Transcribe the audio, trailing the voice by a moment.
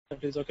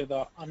that is okay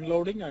the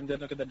unloading, and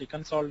then okay the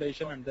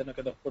deconsolidation, and then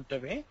okay the put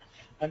away.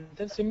 And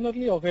then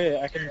similarly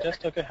okay I can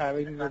just okay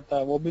having with the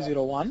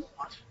OB01,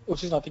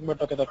 which is nothing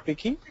but okay the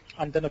picking,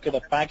 and then okay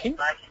the packing,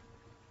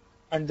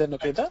 and then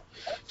okay the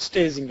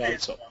staging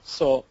also.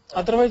 So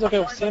otherwise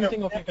okay same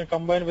thing okay you can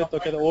combine with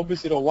okay the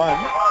OB01,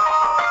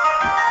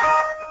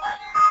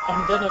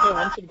 and then okay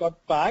once it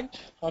got packed,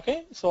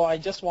 okay so I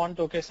just want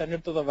to okay send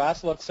it to the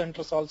VAS work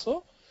centers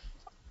also.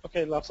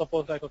 Okay, let's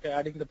suppose like okay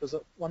adding the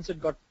preserve, once it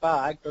got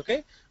packed,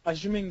 okay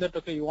assuming that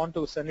okay you want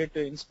to send it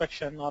to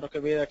inspection, or okay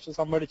where actually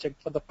somebody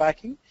checked for the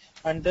packing,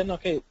 and then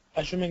okay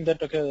assuming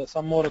that okay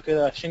some more okay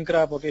the shrink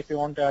wrap okay if you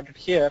want to add it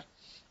here,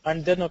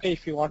 and then okay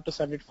if you want to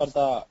send it for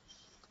the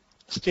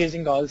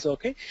staging also.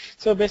 Okay,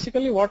 so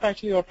basically what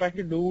actually you're trying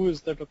to do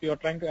is that okay you're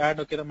trying to add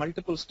okay the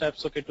multiple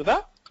steps okay to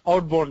the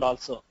outbound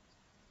also.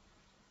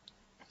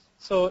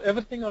 So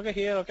everything okay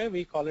here okay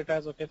we call it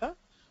as okay the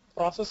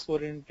process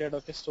oriented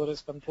okay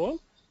storage control.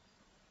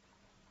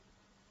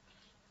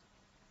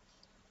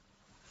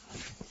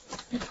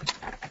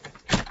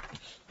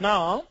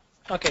 Now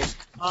okay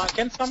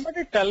can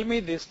somebody tell me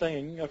this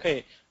thing?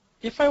 Okay,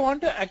 if I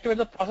want to activate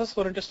the process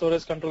oriented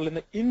storage control in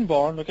the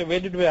inbound, okay where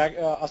did we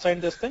assign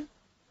this thing?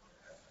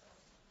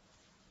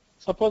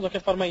 Suppose okay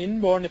for my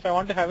inbound if I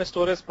want to have a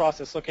storage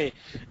process, okay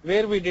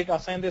where we did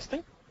assign this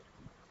thing?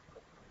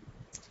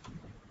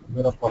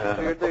 Warehouse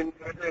process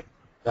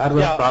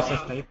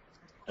type.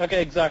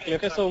 Okay, exactly.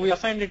 Okay, so we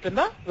assigned it in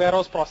the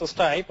warehouse process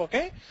type.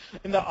 Okay,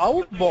 in the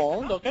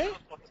outbound, okay,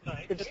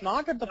 it is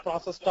not at the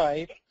process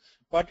type,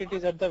 but it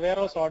is at the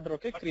warehouse order.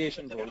 Okay,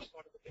 creation rule.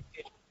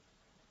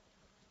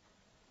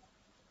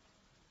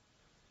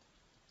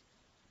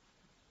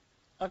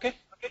 Okay.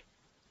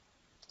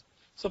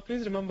 So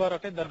please remember,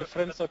 okay, the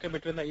difference, okay,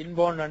 between the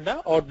inbound and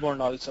the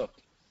outbound also.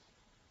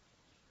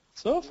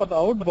 So for the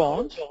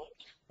outbound,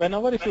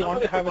 whenever if you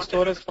want to have a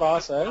storage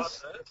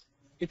process,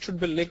 it should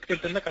be linked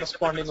in the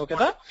corresponding, okay,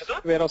 the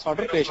warehouse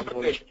order creation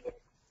rule.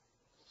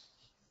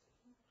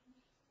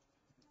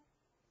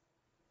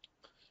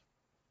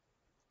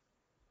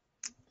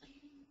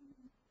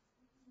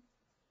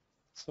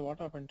 So what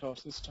happened to our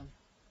system?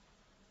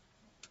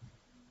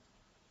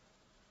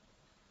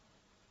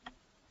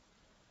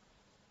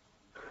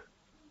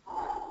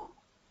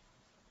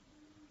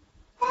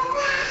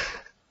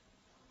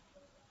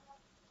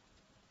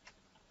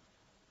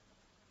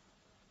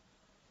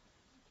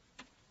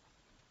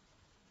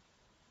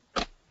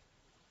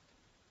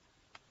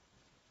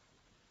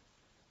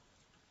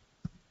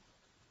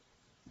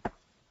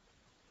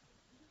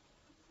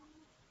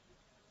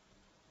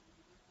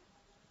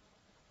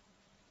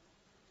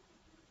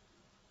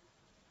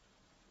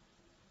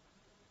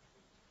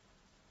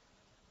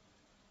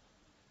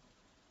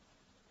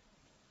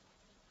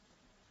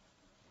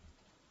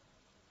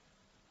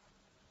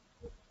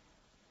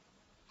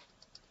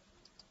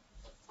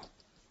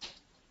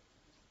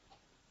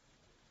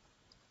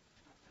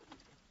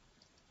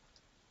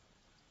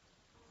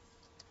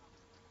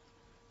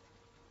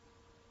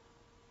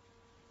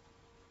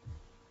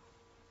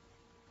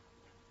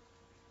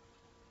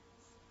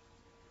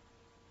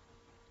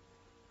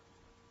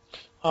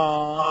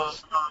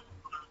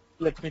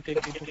 Let me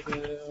take it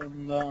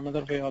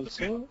another way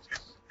also.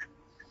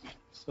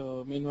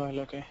 So meanwhile,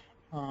 okay.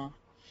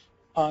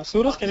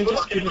 Suraj, can you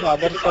just give me the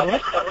other server?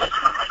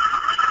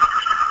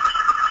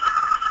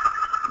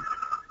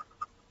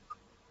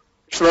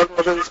 It's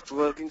not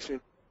working, Sri.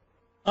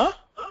 Huh?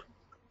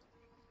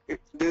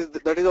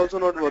 That is also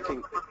not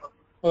working.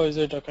 Oh, is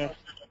it okay?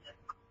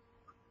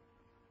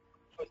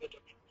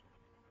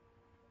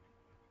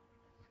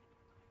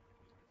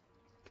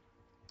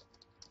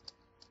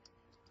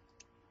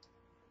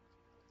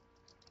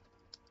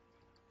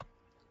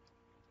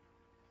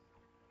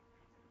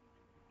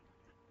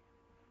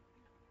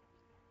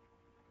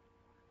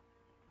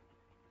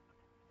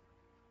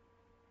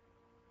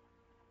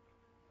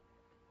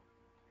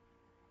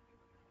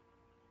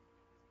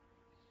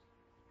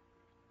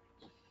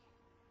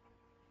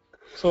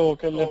 So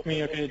okay, let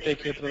me okay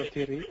take you through the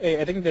theory.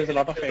 Hey, I think there's a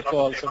lot of echo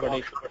also,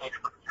 buddy. I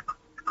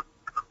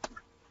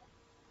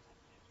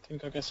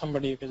think okay,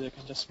 somebody okay, they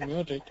can just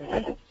mute it.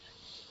 Okay.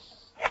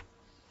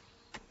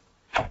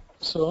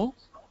 So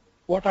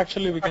what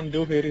actually we can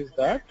do here is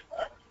that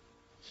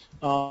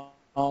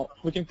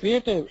we can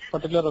create a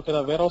particular okay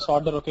the warehouse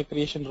order okay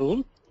creation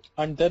rule,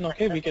 and then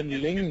okay we can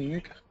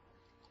link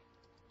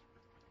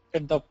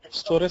at the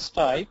storage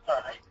type.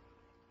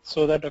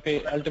 So that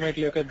okay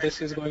ultimately okay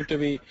this is going to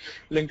be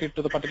linked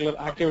to the particular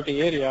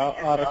activity area,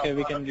 or okay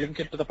we can link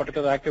it to the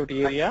particular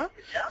activity area.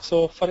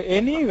 So for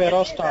any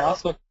warehouse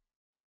task,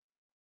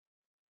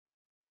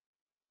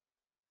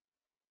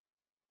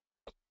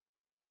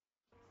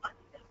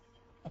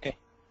 okay,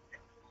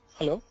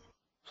 hello,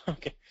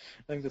 okay,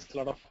 I think there's a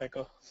lot of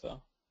echo.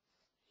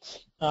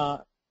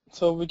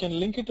 So we can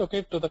link it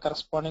okay to the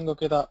corresponding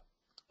okay the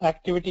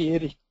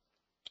activity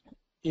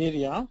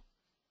area.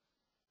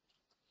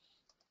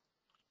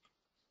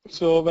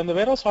 So when the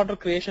warehouse order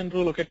creation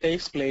rule okay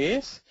takes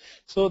place,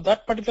 so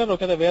that particular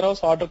okay the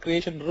warehouse order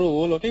creation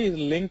rule okay is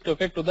linked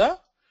okay to the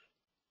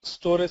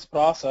storage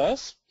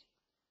process.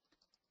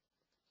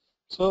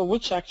 So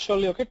which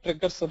actually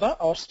triggers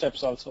our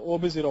steps also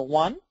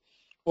OB01,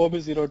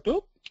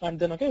 OB02, and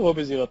then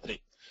OB03.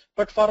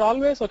 But for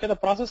always the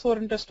process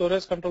oriented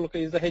storage control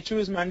is the HU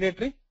is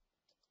mandatory.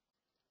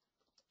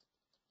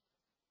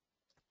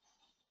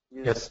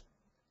 Yes.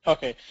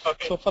 Okay.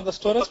 So for the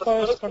storage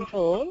process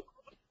control,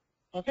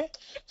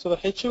 so the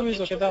HU is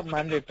the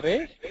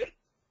mandatory.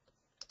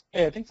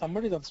 Hey, I think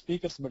somebody is on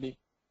speakers, buddy.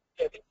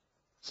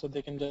 So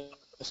they can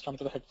just come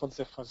to the headphones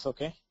if it's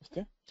okay.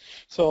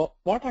 So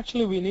what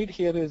actually we need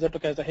here is that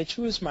the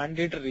HU is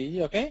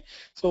mandatory.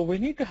 So we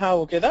need to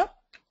have the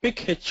pick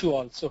HU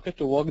also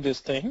to work this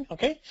thing.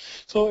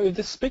 So if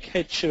this pick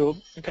HU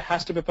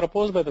has to be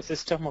proposed by the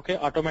system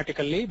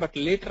automatically, but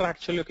later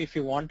actually if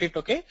you want it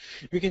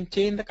we can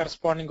change the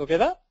corresponding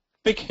the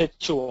pick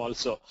HU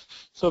also.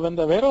 So when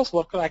the warehouse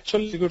worker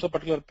actually executes a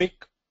particular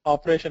pick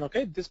operation,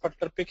 this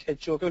particular pick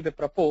HU will be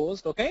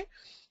proposed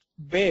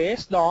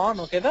based on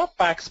the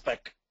pack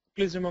spec.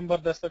 Please remember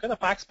this. The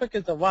pack spec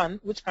is the one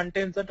which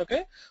contains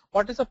that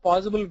what is a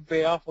possible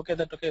way of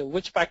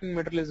which packing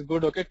material is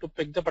good to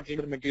pick the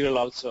particular material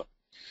also.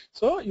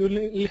 So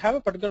you have a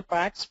particular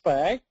pack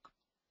spec,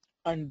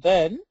 and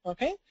then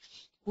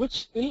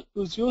which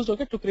is used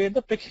to create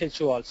the pick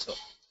HU also.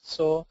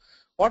 So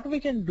what we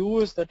can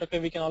do is that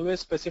we can always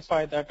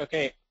specify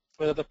that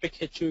whether the pick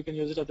HU you can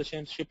use it as the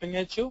same shipping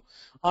HU,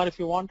 or if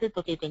you want it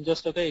you can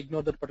just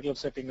ignore that particular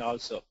setting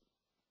also.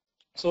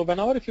 So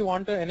whenever if you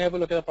want to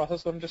enable the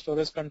process oriented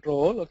storage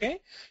control,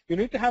 you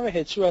need to have a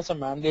HU as a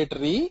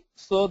mandatory.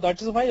 So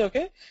that is why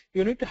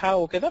you need to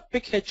have the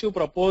pick HU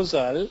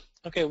proposal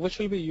which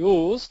will be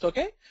used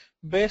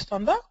based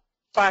on the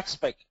pack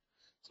spec.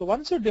 So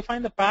once you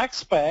define the pack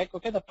spec,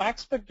 the pack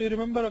spec, do you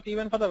remember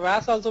even for the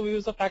VAS also we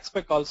use the pack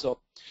spec also.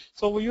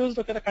 So we used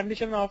the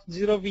condition of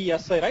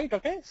 0VSI,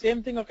 right?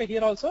 Same thing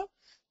here also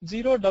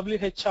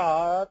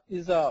 0WHR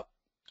is a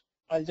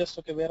I'll just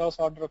warehouse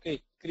order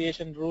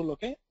creation rule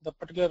the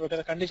particular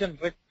the condition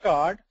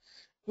record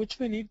which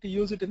we need to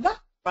use it in the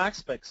pack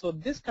spec. So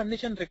this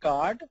condition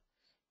record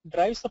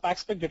drives the pack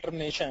spec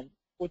determination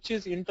which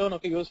is in turn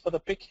used for the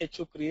pick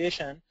HU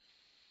creation.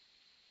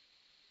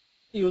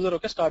 User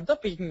start the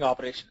picking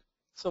operation.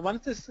 So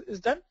once this is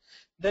done,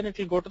 then it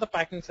will go to the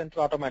packing center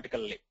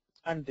automatically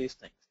and these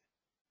things.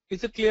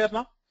 Is it clear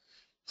now?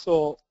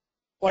 So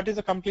what is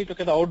the complete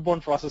the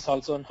outbound process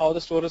also and how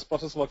the storage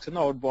process works in the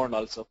outbound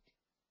also.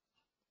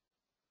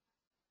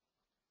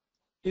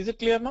 Is it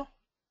clear now?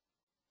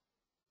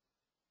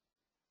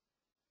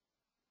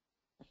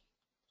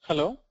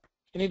 Hello?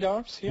 Any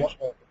doubts here?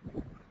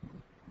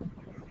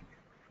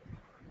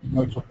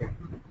 No, it's okay.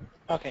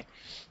 Okay.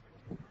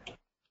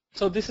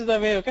 So this is the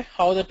way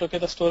how that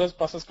the storage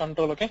process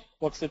control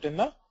works it in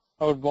the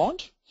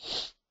outbound.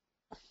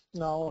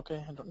 Now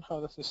I don't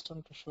have the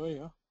system to show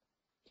you.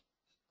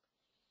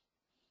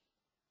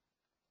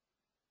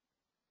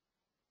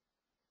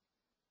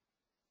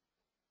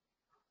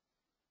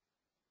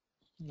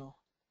 No.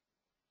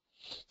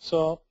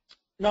 So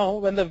now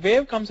when the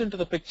wave comes into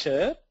the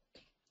picture,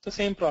 the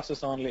same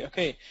process only.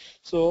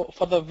 So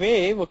for the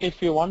wave,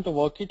 if you want to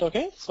work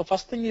it, so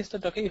first thing is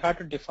that you have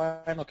to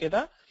define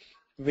the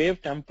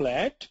wave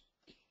template.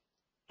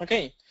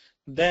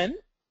 Then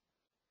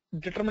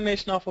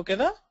determination of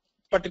the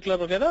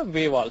particular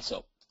wave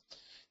also.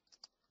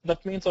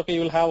 That means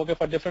you will have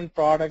for different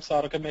products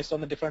or based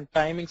on the different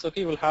timings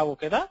you will have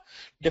the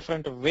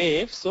different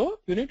waves. So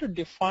you need to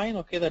define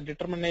the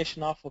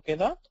determination of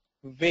the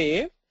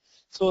wave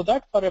so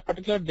that for a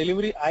particular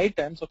delivery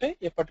items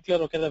a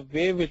particular the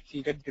wave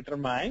will get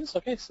determined.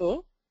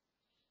 So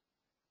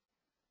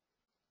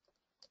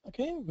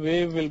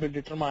wave will be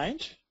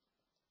determined.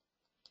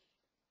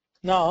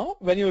 Now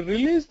when you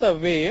release the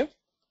wave,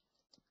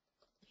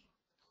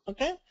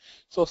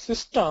 so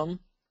system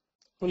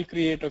will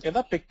create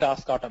the pick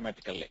task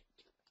automatically.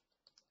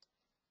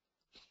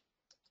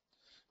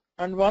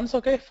 And once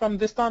from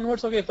this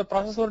onwards if the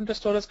process oriented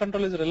storage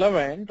control is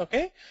relevant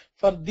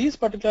for these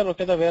particular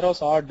the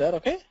warehouse order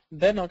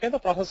then the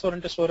process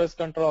oriented storage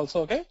control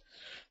also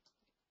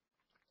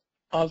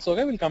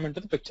will come into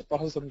the picture,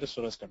 process oriented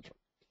storage control.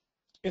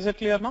 Is it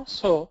clear now?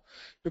 So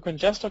you can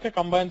just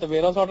combine the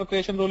warehouse order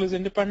creation rule is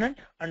independent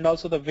and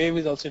also the wave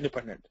is also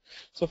independent.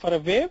 So for a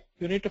wave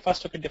you need to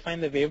first define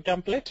the wave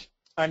template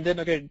and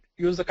then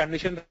use the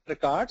condition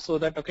record so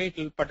that it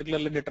will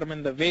particularly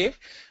determine the wave,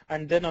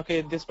 and then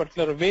this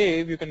particular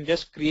wave you can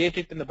just create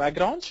it in the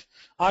background,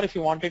 or if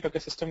you want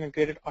it system can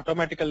create it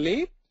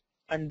automatically,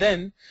 and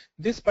then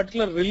this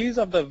particular release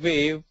of the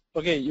wave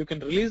you can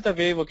release the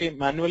wave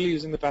manually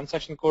using the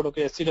transaction code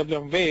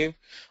SCWM wave,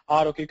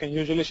 or you can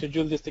usually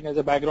schedule this thing as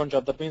a background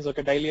job. That means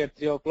daily at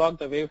 3 o'clock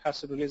the wave has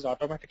to release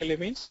automatically,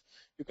 means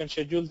you can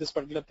schedule this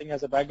particular thing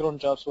as a background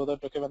job so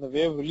that when the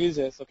wave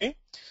releases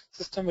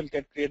system will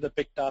create the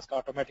pick task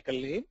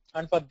automatically.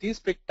 And for these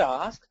pick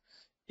tasks,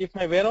 if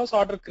my warehouse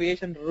order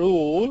creation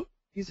rule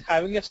is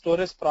having a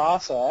storage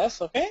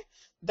process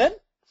then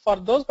for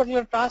those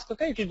particular tasks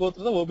it will go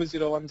through the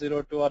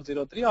OB01, 02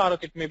 or 03, or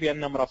it may be a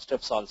number of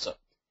steps also.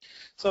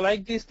 So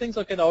like these things,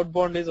 okay, the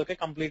outbound is okay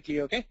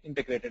completely okay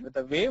integrated with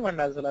the wave and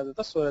as well as with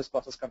the storage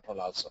process control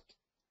also.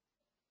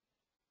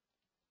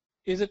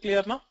 Is it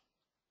clear now?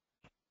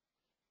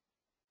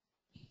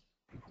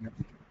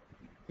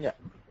 Yeah.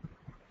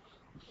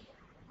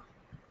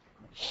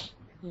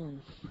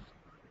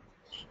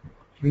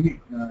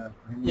 Maybe,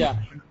 Yeah.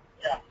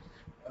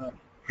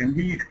 Can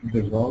we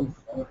dissolve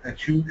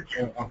HU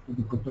after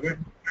the put away?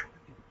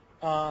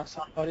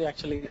 Sorry,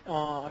 actually,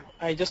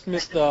 I just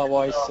missed the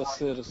voice,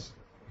 Sir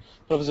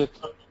Prabhajit.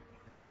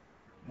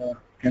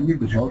 Can we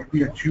dissolve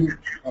the HU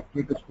after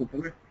it is put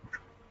away?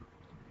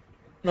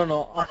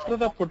 No. After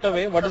the put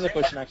away, what is the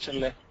question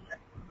actually?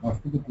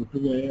 After the put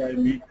away, I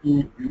need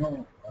to,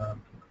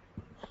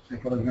 say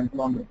for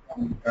example on the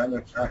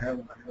pallets, I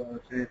have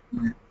say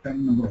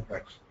 10 number of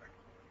packs,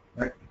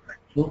 right?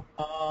 So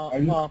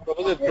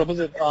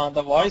Prabhajit,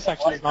 the voice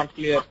actually is not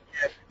clear.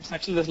 It's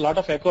actually there's a lot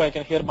of echo. I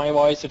can hear my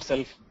voice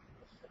itself.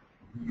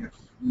 yes,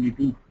 me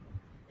too.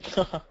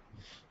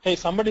 Hey,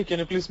 somebody, can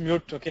you please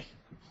mute? Okay,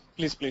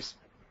 please.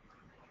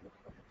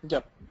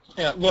 Yeah,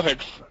 go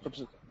ahead,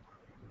 Prabhajit.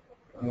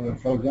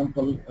 For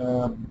example,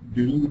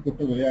 during the put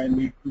away, I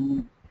need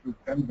to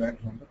put 10 bags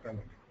on the pallet,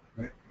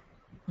 right?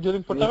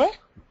 During put away?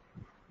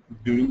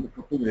 During the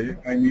put away,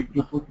 I need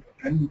to put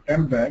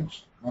 10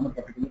 bags on a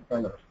particular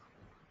pallet.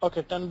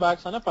 Okay, 10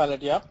 bags on a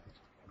pallet, yeah.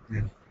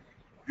 Yes.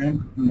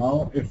 And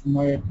now, if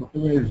my put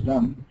away is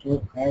done,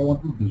 so I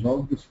want to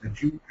dissolve this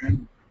HU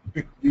and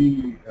pick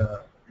the,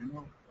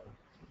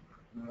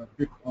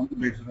 pick on the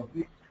basis of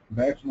the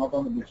bags, not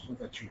on the basis of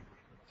HU.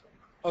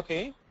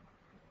 Okay.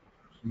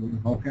 So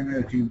how can I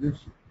achieve this?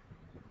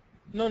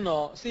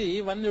 No.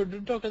 See, when you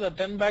did the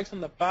 10 bags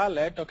on the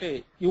pallet,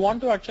 okay, you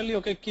want to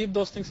actually keep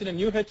those things in a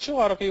new HU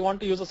or you want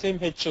to use the same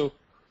HU?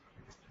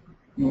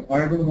 No,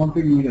 I don't want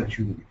to use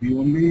HU. The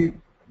only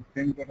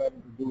thing that I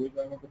want to do is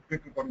I want to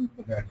pick according to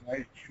the bags.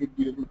 I should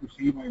be able to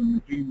see my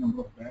inventory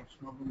number of bags,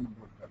 not the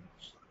number of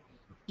pallets.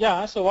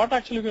 Yeah, so what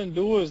actually you can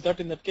do is that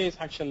in that case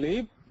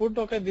actually put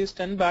these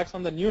 10 bags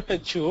on the new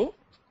HU.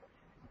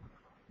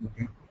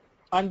 Okay.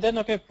 And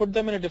then put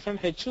them in a different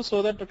HU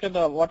so that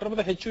the whatever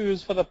the HU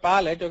used for the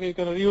pallet, you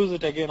can reuse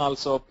it again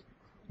also.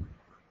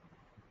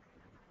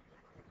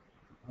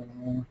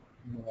 No,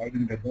 I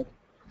didn't get that.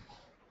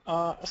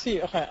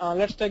 See,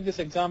 let's take this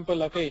example.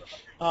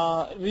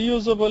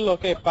 Reusable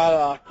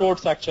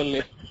totes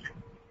actually.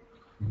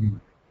 Mm-hmm.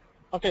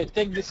 Okay,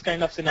 take this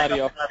kind of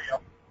scenario.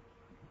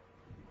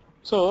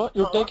 So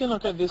you take in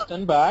these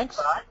 10 bags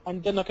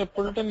and then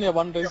put it in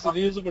one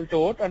reusable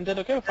tote and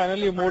then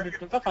finally you moved it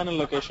to the final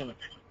location.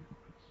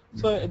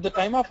 So at the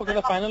time of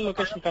the final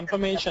location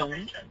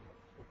confirmation,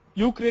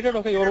 you created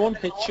your own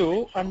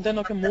HU and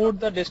then moved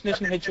the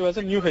destination HU as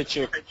a new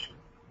HU.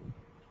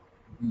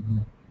 Mm-hmm.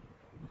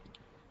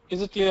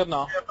 Is it clear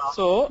now?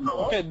 So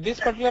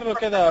this particular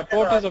the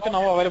tote is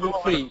now available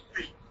free.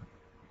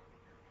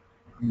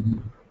 Mm-hmm.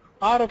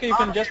 Or you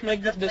can just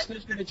make this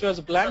destination HU as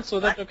blank so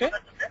that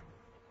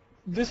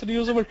this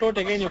reusable tote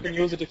again you can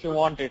use it if you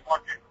want it.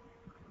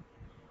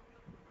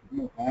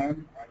 No, I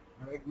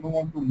don't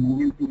want to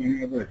move into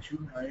any other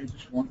HU. I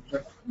just want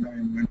that my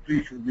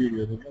inventory should be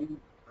available,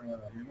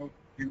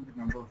 in the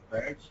number of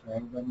bags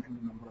rather than in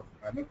the number of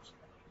pallets,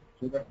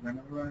 so that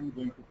whenever I'm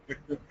going to pick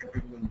the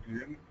particular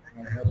material,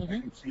 I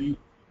can see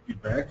the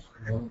bags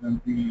rather than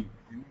the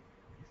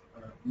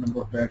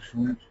number of bags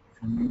shown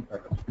from the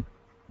pallet.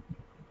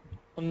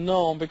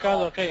 No,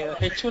 because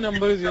HU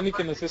number is unique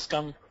in the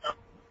system.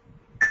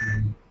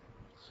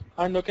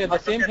 And the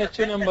same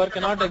HU number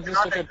cannot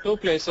exist two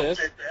places.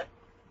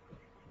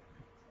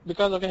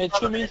 Because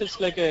HU means it's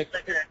like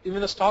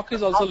even the stock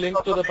is also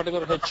linked to the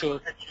particular HU.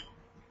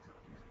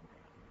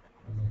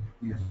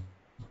 Yes.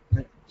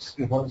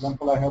 Say for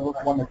example, I have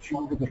one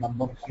HU with the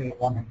number say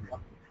 100.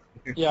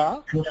 Okay.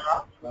 Yeah.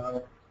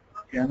 So,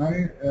 can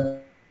I,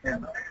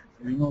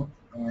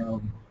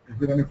 is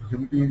there any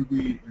facility in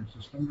the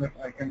system that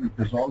I can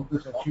dissolve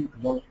this HU?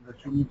 Dissolve the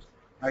HU means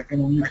I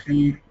can only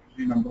see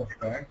the number of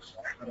bags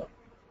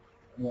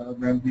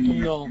than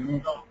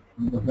the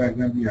number of bags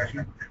and the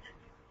HU.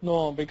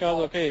 No,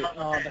 because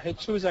the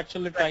HU is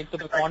actually tied to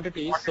the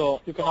quantity, so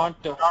you cannot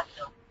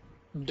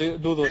do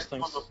those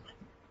things.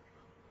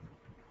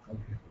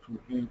 Okay.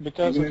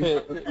 Because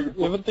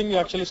everything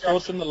actually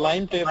stores in the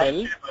line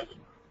table.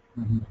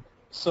 Mm-hmm.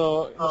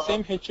 So the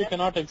same HU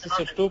cannot exist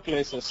at two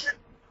places.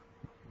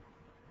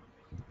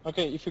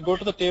 Okay, if you go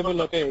to the table,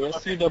 SAP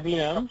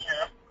EWM,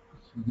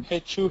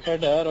 HU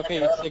header,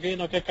 it's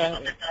again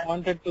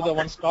pointed to the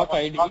one stock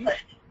ID.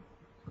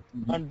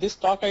 And this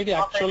stock ID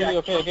actually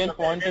again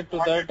pointed to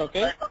that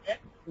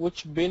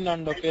which bin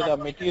and the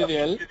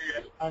material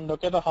and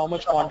the how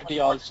much quantity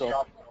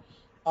also,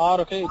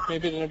 or it may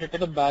be related to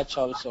the batch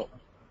also.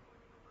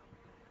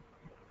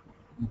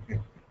 Okay.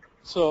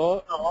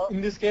 So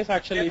in this case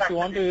actually if you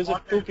want to use it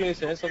two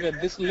places,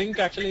 this link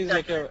actually is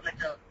like a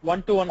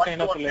one-to-one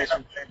kind of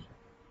relation.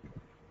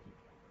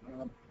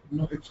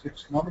 No,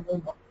 it's not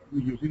about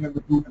using at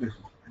the two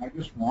places. I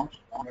just want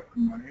that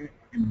my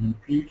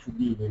inventory should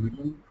be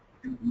available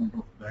in the number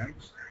of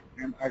bags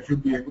and I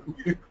should be able to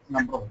pick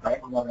number of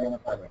bags rather than a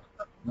pallet,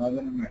 rather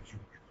than an HU.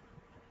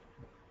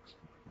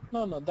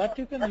 No, that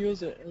you can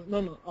use it.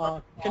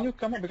 No. Can you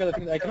come up, because I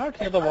think I cannot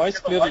hear the voice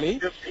clearly.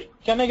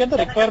 Can I get the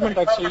requirement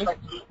actually?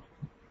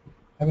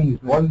 I mean,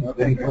 it was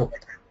very low.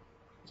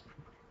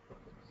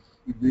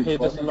 Hey,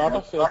 there's a lot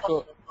of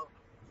echo.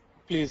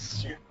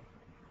 Please.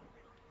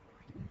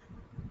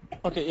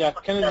 Okay, yeah.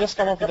 Can you just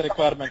come up with the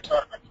requirement?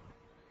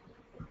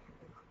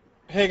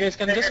 Hey guys,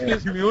 can you just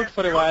please mute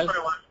for a while?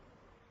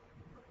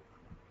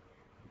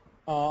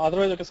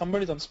 Otherwise, okay,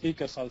 somebody's on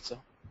speakers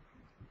also.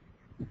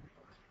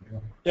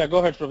 Yeah, go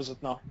ahead, Professor.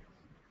 Now.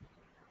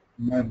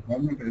 My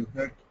requirement is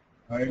that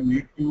I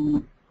need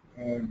to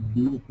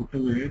do put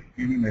away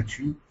in an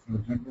HU. For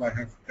example, I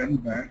have 10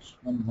 bags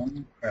on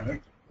one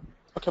pallet.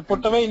 Okay,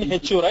 put away in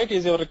HU, right,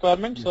 is your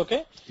requirement? Yes.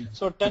 Okay. Yes.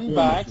 So 10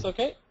 bags,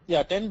 okay.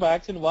 Yeah, 10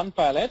 bags in one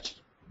pallet.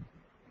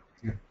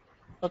 Yeah.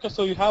 Okay,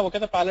 so you have, okay,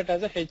 the pallet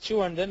has a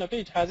HU and then,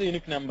 okay, it has a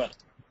unique number.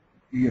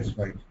 Yes,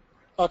 right.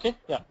 Okay,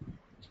 yeah.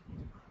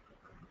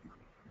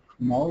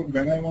 Now,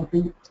 when I want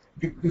to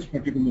pick this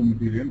particular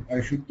material,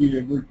 I should be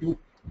able to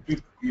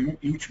pick,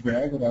 each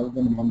bag rather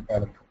than one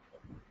pallet.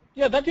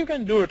 Yeah, that you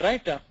can do it,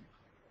 right?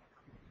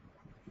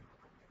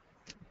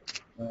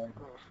 How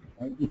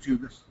to choose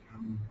this?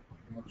 I'm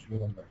not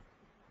sure on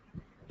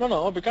that.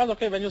 No, because,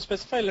 okay, when you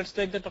specify, let's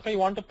take that, okay, you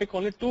want to pick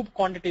only 2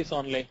 quantities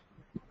only.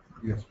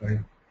 Yes, right.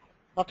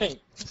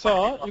 Okay,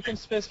 so you can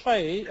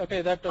specify,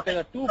 okay, that, okay,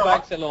 the 2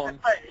 bags alone.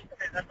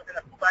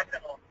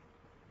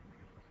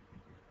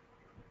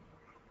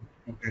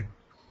 Okay.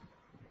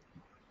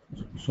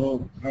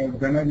 So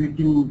then I need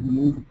to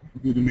move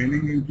the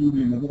remaining into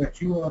the another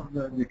HU, or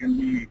they can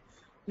be.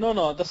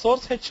 No, the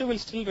source HU will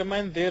still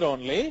remain there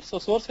only. So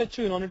source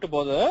HU you don't need to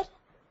bother.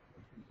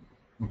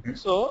 Okay.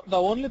 So the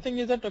only thing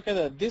is that,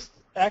 okay, this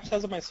acts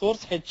as my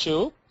source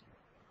HU.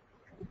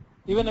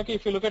 Even, okay,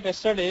 if you look at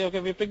yesterday,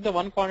 okay, we picked the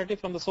one quantity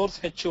from the source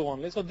HU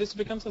only. So this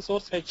becomes a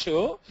source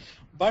HU.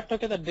 But,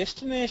 okay, the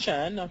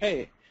destination,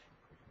 okay,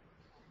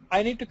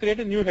 I need to create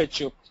a new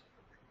HU.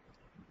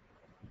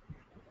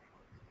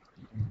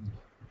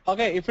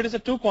 Okay, if it is a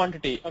 2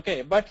 quantity,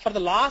 okay, but for the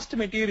last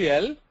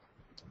material,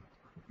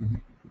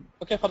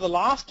 okay, for the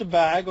last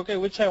bag, okay,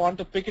 which I want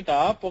to pick it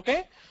up,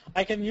 okay,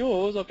 I can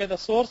use, okay, the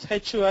source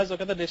HU as,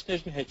 okay, the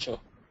destination HU.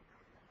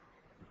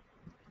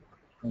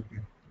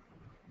 Okay.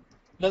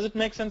 Does it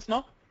make sense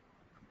now?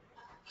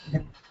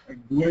 But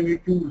do I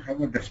need to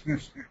have a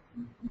destination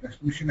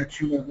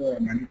HU as a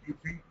mandatory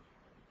thing?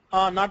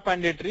 Not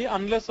mandatory,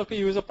 unless, okay,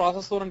 you use a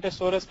process-oriented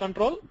storage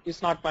control,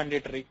 it's not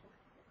mandatory.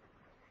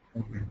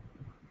 Okay.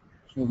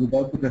 So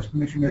without the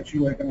destination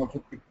HU, I can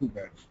also pick 2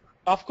 bags.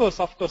 Of course,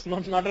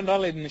 not at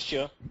all an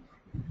issue.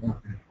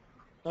 Okay.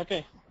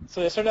 Okay,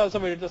 so yesterday also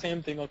we did the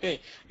same thing, okay.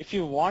 If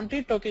you want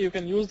it, okay, you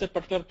can use that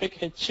particular pick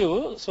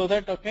HU so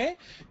that, okay,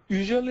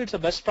 usually it's a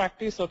best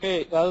practice,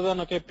 okay, rather than,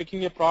 okay,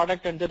 picking a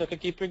product and then, okay,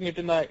 keeping it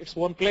in its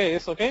own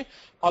place, okay,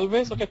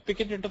 always, okay,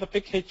 pick it into the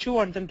pick HU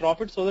and then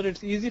drop it so that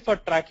it's easy for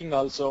tracking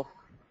also.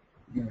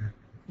 Yeah.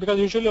 Because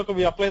usually, okay,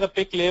 we apply the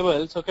pick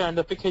labels, okay, and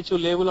the pick HU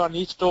label on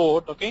each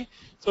tote, okay.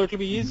 So it will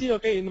be easy,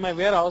 okay, in my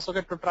warehouse,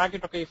 okay, to track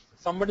it, okay. If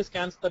somebody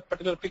scans that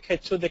particular pick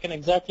HU, they can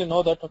exactly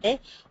know that, okay,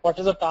 what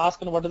is the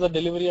task and what is the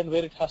delivery and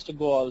where it has to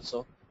go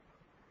also.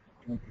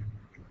 Okay.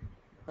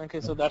 Okay,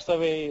 so that's the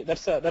way.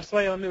 That's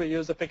why only we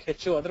use the pick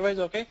HU. Otherwise,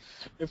 okay,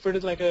 if it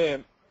is like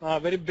a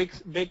very big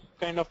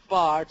kind of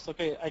parts,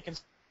 okay, I can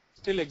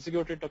still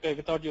execute it, okay,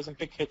 without using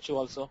pick HU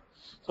also.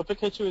 So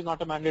pick HU is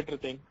not a mandatory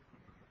thing.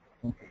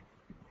 Okay.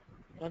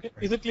 Okay,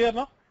 is it clear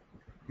now?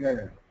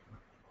 Yeah.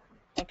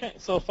 Okay,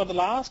 so for the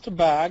last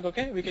bag,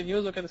 okay, we can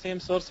use, okay, the same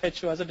source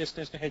HU as a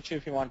destination HU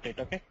if you want it,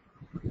 okay?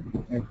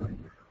 Okay.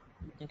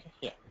 Okay,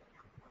 yeah.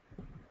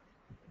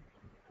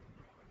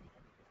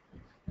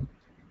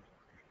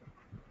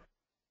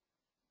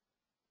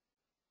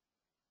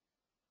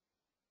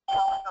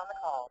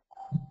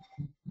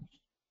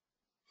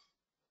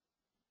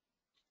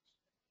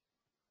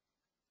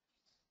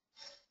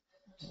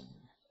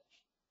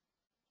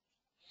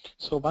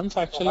 So once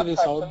actually this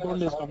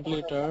outbound is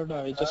completed,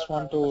 I just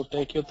want to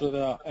take you through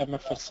the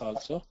MFS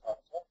also.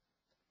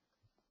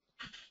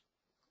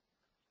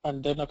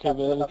 And then, okay,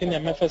 within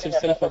MFS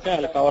itself, okay,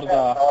 I'll cover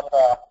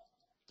the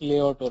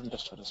layout oriented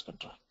storage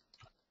control.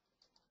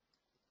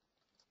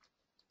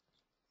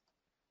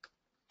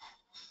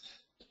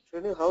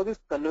 Srini, how this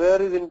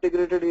conveyor is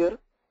integrated here?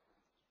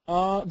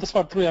 This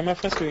one through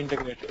MFS to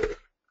integrate.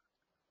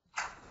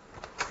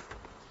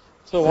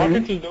 So what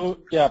it will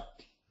do, yeah.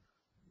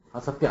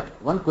 Satya,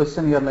 one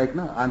question here, like,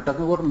 I'm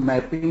talking about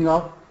mapping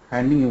of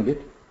handling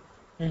unit.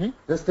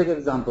 Just take an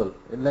example,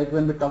 like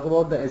when we talk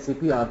about the SAP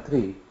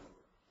R3.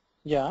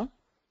 Yeah.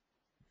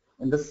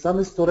 In the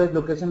some storage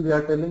location, we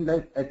are telling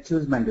like HU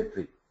is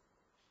mandatory.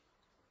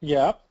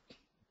 Yeah.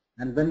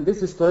 And when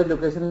this storage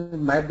location is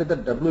mapped with the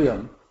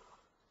WM,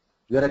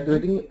 we are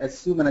activating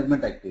SU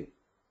management active.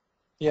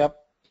 Yep.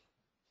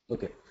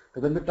 Okay. So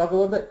when we talk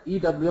about the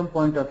EWM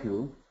point of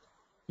view,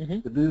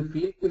 do you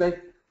feel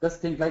like, just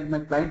think like my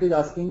client is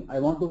asking, I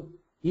want to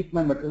keep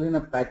my material in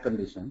a packed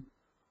condition.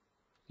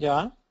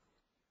 Yeah.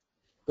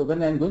 So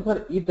when I'm going for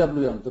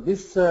EWM, so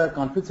this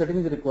config setting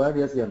is required,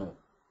 yes or no?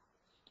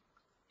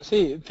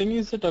 See, thing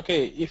is that,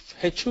 okay, if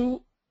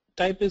HU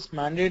type is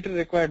mandatory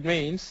required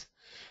means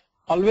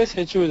always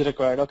HU is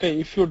required. Okay,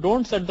 if you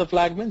don't set the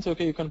flag means,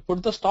 okay, you can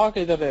put the stock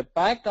either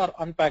packed or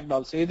unpacked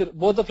also. Either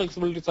both the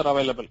flexibilities are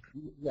available.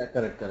 Yeah,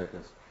 correct,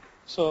 yes.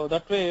 So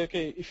that way,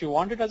 okay, if you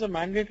want it as a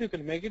mandatory, you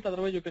can make it.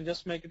 Otherwise, you can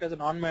just make it as a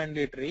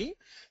non-mandatory,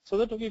 so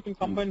that, okay, you can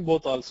combine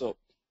both also.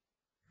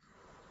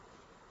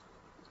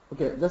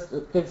 Okay, just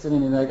takes,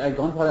 I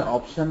gone for an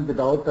option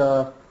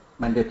without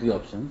mandatory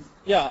options.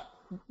 Yeah,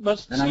 but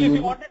still, if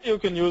you want it, you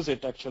can use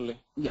it actually.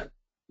 Yeah,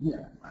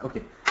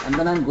 okay. And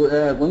then I'm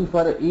going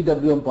for an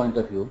EWM point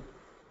of view.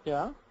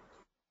 Yeah.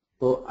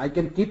 So I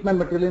can keep my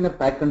material in a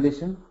packed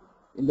condition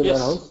in the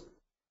warehouse.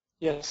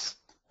 Yes.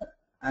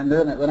 And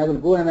then when I will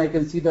go and I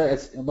can see the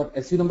but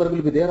SU number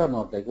will be there or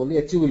not? Like only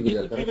HU will be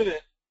there. It will be there.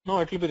 No,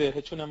 it will be there.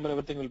 HU number,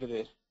 everything will be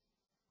there.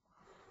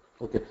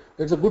 Okay,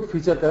 it's a good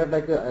feature, correct?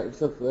 Like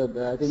it's a,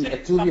 I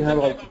think HU we have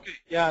also. Okay.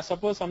 Yeah,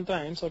 suppose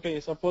sometimes,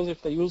 okay, suppose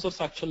if the users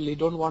actually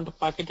don't want to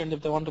pack it and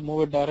if they want to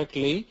move it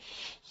directly,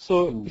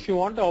 so if you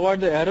want to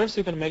avoid the errors,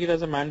 you can make it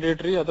as a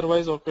mandatory.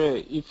 Otherwise, okay,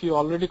 if you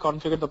already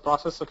configure the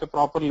process, okay,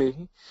 properly,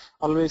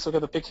 always, okay,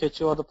 the pick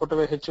HU or the put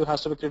away HU has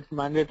to be created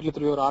mandatorily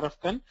through your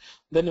RF10.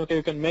 Then, okay,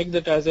 you can make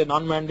that as a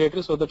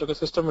non-mandatory so that, okay,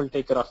 system will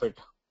take care of it.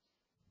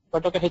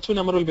 But, okay, HU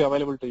number will be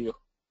available to you.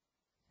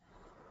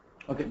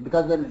 Okay,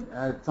 because when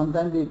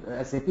sometimes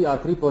the SAP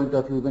R3 point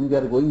of view, when we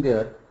are going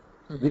there,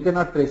 we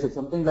cannot trace it.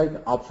 Something like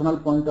optional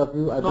point of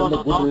view.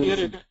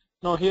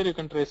 Here you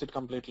can trace it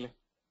completely.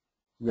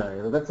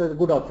 Yeah, that's a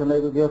good option.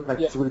 Like we give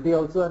flexibility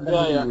also, and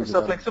then it's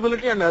a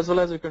flexibility and as well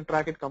as you can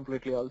track it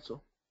completely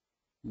also.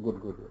 Good.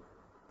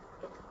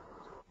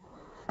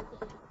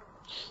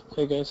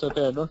 Hey guys,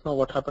 okay, I don't know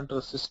what happened to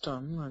the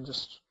system. I'm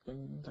just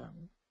bringing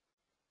them.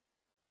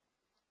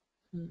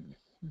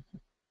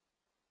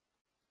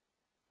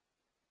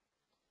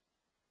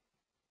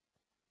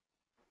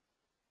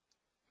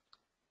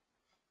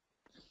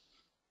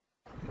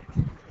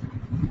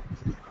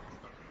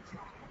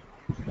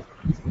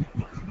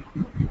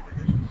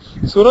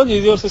 Suraj,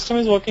 is your system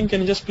is working?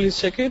 Can you just please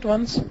check it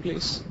once,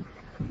 please?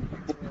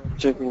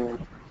 Checking it.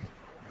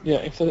 Yeah,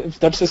 if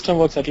that system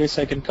works, at least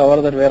I can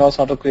cover that warehouse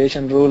auto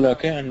creation rule,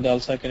 okay, and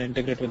also I can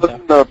integrate with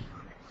that.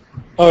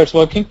 Oh, it's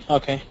working?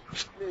 Okay.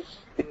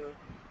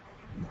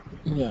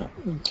 Yeah,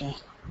 okay.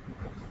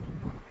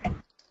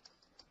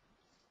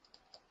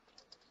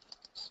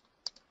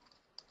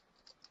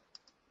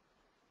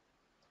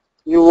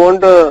 You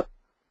want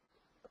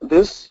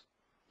this?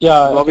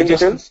 Yeah. Login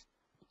details?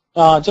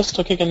 Just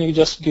okay, can you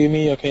just give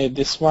me, okay,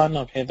 this one,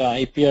 okay,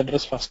 the IP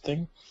address first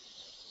thing.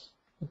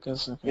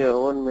 Because, okay. Yeah,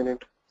 1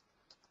 minute.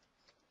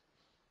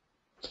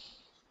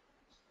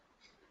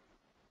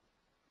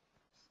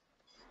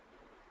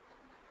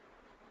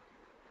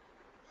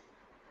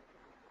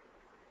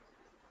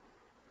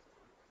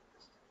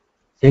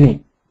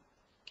 Sini.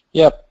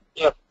 Yep.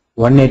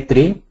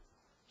 183.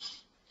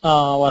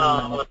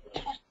 1 minute.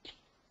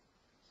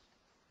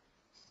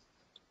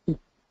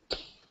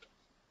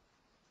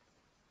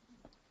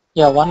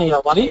 Yeah,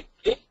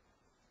 183.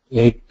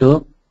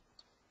 82.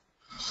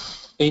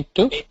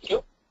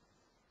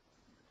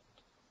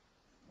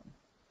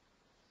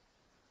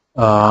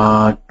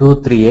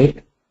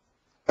 238.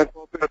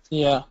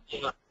 Yeah.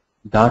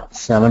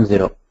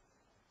 .70.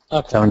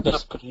 Okay, 70.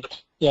 that's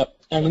correct. Yeah,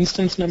 and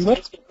instance number?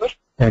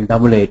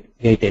 88.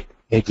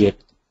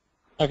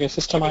 Okay,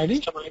 system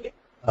ID?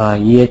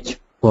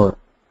 EH4.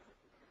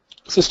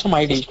 System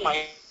ID?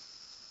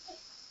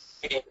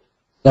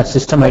 The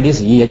system ID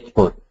is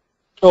EH4.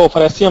 Oh,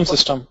 for SCM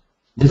system.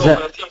 This is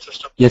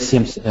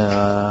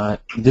SCM.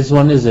 This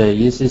one is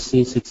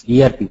ECC6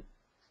 ERP.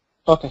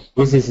 Okay.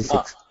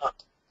 ECC6.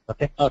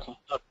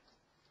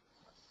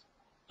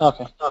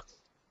 Okay.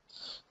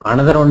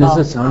 Another one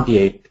is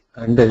 78.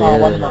 And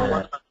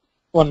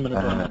 1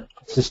 minute.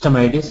 System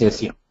ID is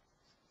SCM.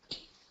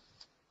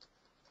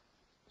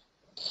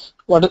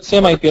 What?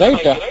 Same IP,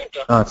 right?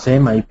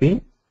 Same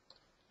IP.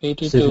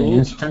 82. So the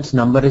instance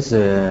number is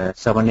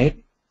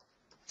 78.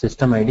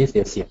 System ID is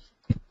SCM.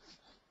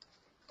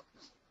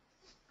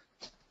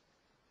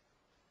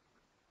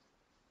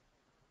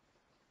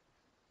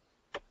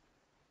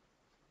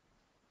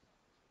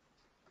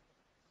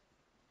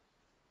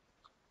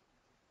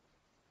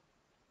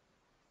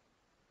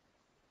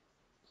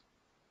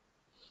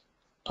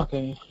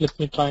 Okay, let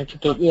me try to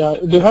take. Yeah,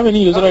 do you have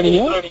any user ID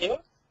here?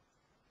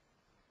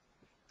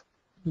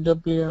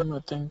 WM,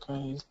 I think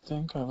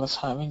I was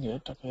having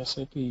it. Okay,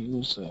 SAP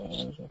user.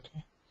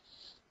 Okay.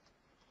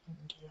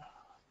 India,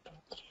 2,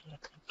 3.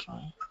 Let me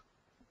try.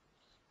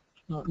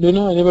 No, do you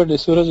know anybody?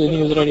 Suraj, any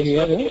user ID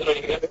here?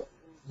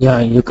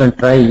 Yeah, you can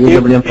try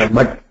UWM,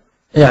 but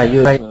yeah,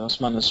 you try.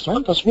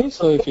 Management. Okay,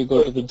 so if you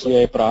go to the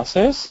GI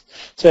process,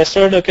 so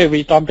yesterday, okay,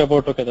 we talked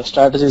about the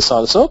strategies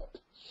also.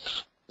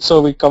 So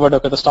we covered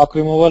okay the stock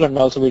removal, and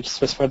also we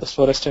specified the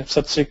storage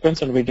set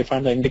sequence, and we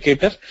defined the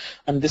indicator.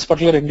 And this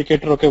particular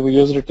indicator, okay, we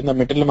used it in the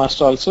material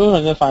master also,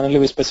 and then finally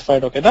we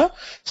specified okay the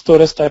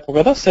storage type,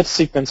 okay, the set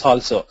sequence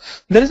also.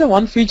 There is a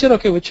one feature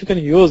okay which you can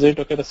use it,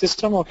 okay, the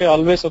system okay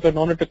always okay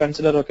no need to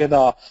consider okay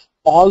the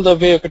all the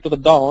way okay to the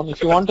down.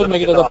 If you want to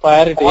make it as a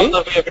priority, all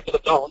the way okay to the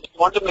down. If you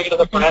want to make it as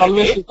a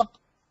priority,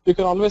 you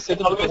can always say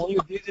that only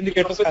these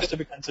indicators has to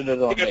be considered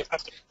only.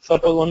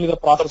 Suppose only the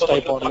process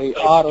type only,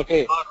 or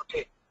okay,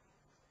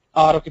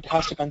 it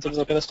has to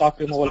consider okay the stock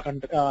removal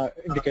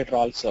indicator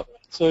also.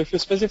 So if you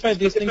specify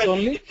these things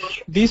only,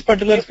 these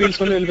particular fields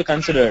only will be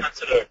considered.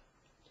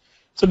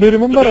 So do you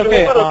remember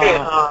okay?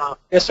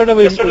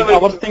 Yesterday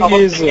our thing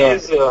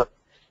is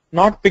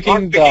not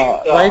picking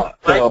the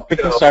right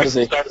picking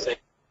strategy.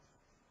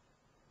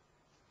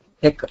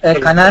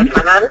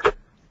 Kanan?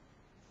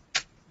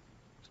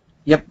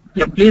 Yep.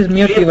 Please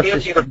mute your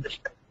system.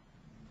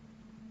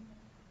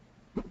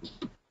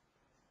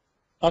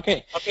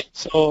 Okay.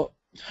 So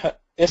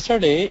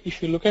yesterday,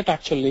 if you look at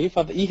actually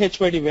for the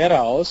EHYD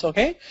warehouse,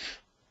 okay,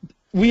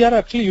 we are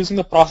actually using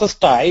the process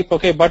type,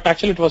 okay, but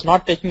actually it was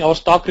not taking our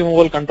stock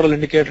removal control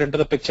indicator into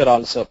the picture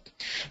also.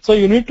 So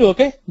you need to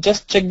okay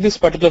just check this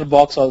particular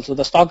box also,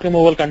 the stock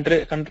removal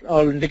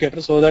control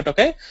indicator, so that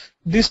okay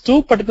these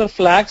two particular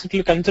flags it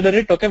will consider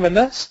it okay when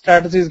the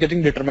strategy is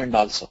getting determined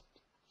also.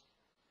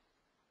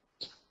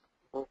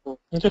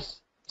 Okay.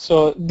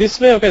 So this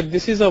way, okay,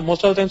 this is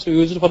most of the times we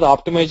use it for the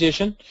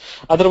optimization.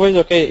 Otherwise,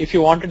 okay, if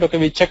you want it, okay,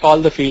 we check all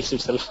the fields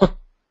itself.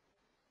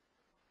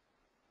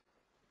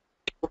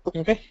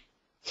 Okay.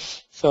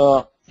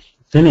 So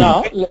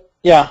now,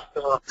 yeah.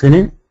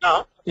 Finish?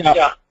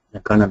 Yeah.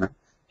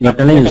 You're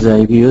telling is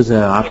if you use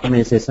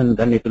optimization,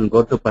 then it will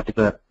go to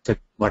particular check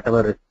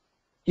whatever.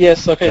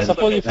 Yes. Okay.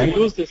 Suppose if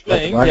you use this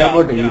thing. What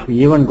about if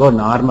you even go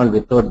normal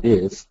without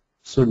this?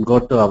 Should go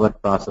to our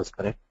process,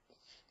 correct?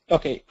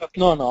 Okay,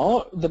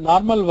 no, the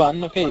normal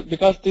one, okay,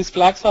 because these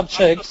flags are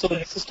checked, so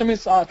the system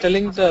is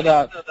telling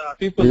the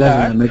people because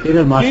that the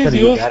material master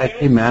is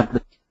directly mapped.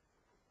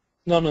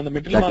 No, the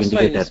material master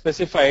is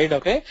specified,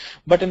 okay,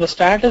 but in the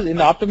status, in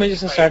the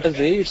optimization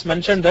strategy, it's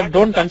mentioned that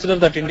don't consider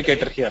that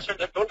indicator here.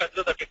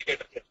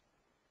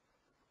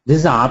 This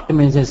is the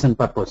optimization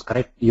purpose,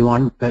 correct? You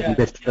want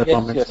best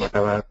performance,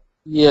 whatever.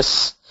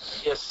 Yes.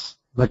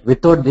 But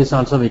without this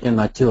also we can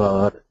achieve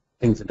our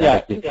things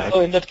directly. Yeah.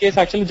 So in that case,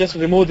 actually, just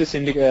remove this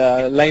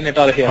line at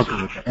all here.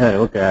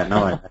 Okay.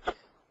 Now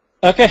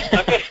Okay.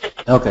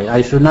 Okay.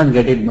 I should not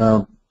get it.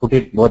 Put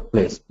it both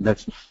places.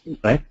 That's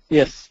right.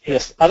 Yes.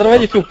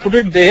 Otherwise, if you put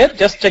it there,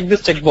 just check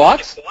this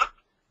checkbox.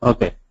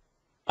 Okay.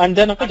 And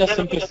then okay, just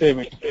simply save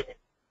it.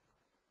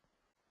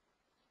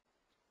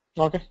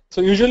 Okay. So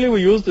usually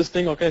we use this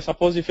thing. Okay.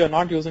 Suppose if you are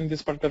not using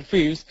these particular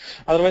fields,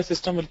 otherwise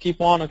system will keep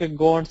on okay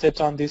go and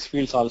set on these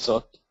fields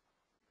also.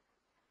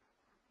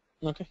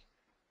 Okay.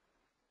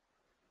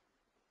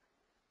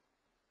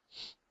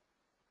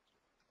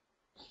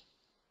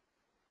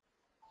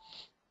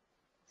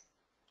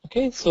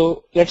 Okay,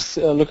 so let's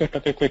look at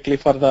okay quickly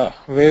for the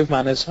wave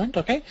management.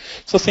 Okay,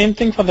 so same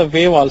thing for the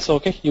wave also.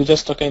 Okay, you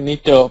just okay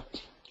need to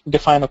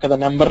define okay the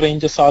number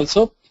ranges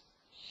also,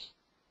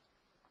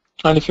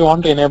 and if you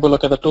want to enable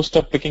okay the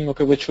two-step picking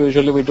okay which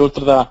usually we do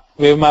through the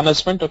wave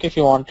management. Okay, if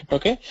you want it,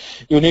 okay,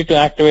 you need to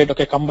activate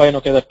okay combine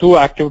okay the two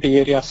activity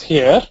areas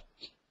here.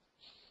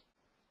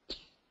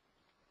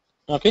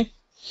 Okay,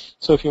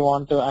 so if you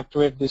want to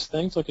activate these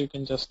things, okay, you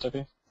can just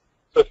okay.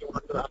 So if you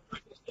want to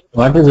activate this thing,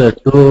 what is a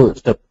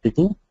two-step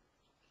picking?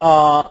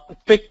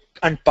 Pick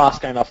and pass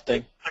kind of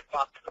thing.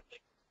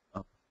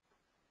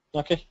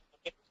 Okay.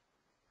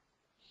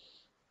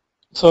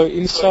 So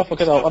instead of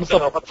okay, once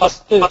the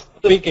first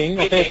picking,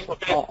 okay,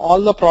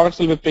 all the products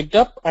will be picked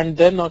up, and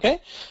then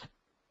okay,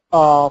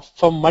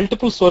 from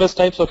multiple storage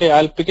types, okay,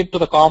 I'll pick it to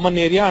the common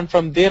area, and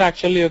from there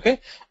actually,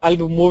 okay, I'll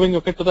be moving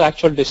okay to the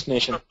actual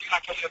destination.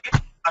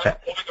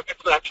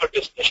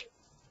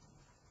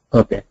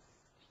 Okay.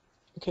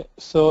 Okay.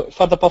 So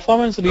for the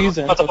performance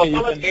reasons,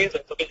 okay,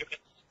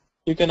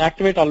 you can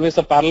activate always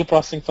the parallel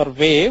processing for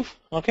wave.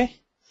 Okay.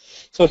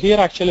 So here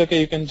actually, okay,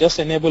 you can just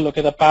enable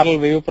okay the parallel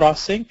wave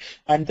processing,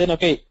 and then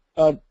okay,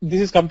 this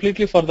is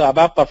completely for the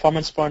ABAP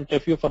performance point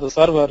of view for the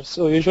server.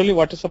 So usually,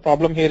 what is the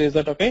problem here is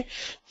that okay,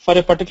 for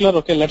a particular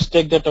okay, let's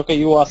take that okay,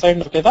 you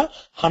assign okay the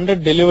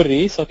 100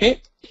 deliveries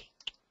okay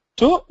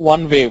to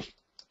one wave.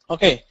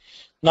 Okay.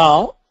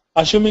 Now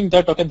assuming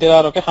that okay there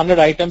are okay 100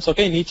 items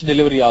okay in each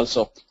delivery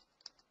also.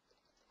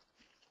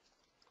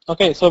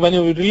 Okay, so when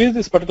you release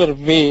this particular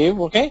wave,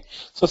 okay,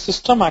 so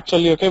system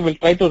actually okay will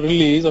try to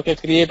release okay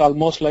create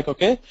almost like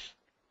okay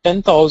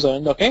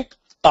 10,000 okay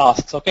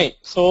tasks. Okay,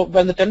 so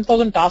when the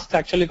 10,000 tasks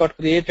actually got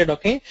created,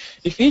 okay,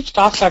 if each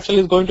task actually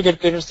is going to get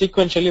created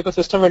sequentially, the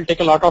system will take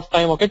a lot of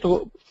time okay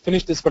to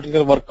finish this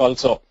particular work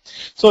also.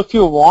 So if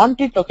you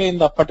want it okay in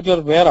the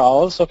particular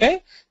warehouse,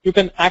 okay, you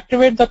can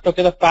activate that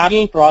okay the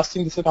parallel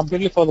processing. This is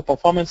completely for the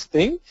performance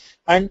thing,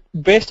 and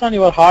based on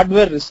your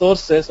hardware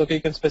resources, okay,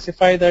 you can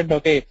specify that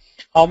okay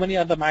how many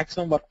are the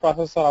maximum work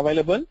processors are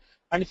available,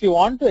 And if you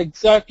want to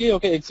exactly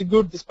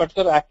execute this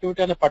particular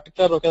activity on a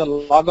particular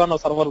log on or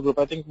server group,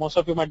 I think most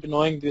of you might be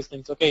knowing these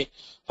things. Okay,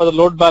 for the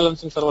load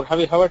balancing server, have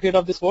you ever heard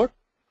of this word?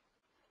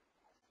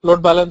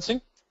 Load balancing.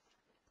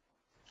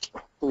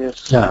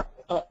 Yes. Yeah.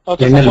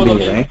 Okay.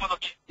 NLB, right?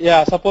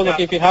 Yeah. Suppose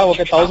if you have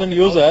 1,000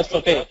 users,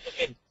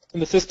 in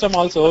the system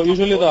also,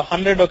 usually the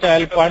 100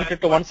 I'll point it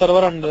to one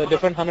server and the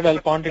different 100 I'll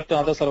point it to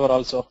another server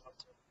also.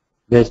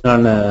 Based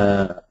on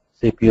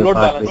CPU Load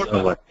part balance.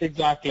 or what?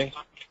 Exactly.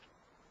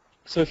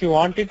 So if you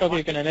want it,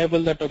 you can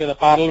enable that, the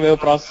parallel wave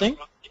processing.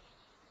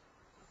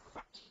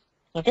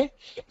 Okay.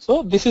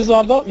 So this is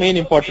all the main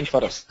important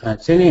for us.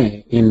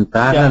 Actually, in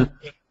parallel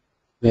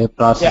wave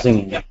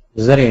processing,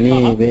 is there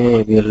any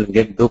way we'll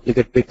get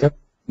duplicate pickup?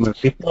 No.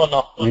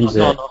 Means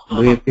do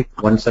we pick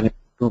one second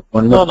to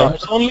one No, more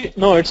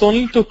time? it's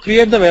only to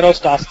create the warehouse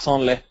tasks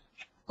only.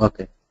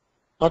 Okay.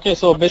 Okay,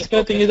 so basically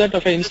the thing is that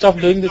instead of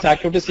doing this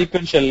activity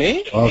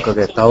sequentially.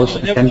 Okay. So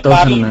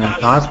 10,000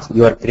 tasks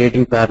you are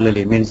creating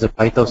parallelly, means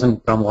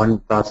 5,000 from one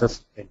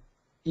process.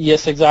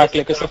 Yes,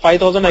 exactly. Okay, so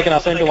 5,000 I can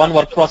assign to one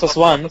work process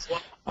once,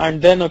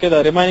 and then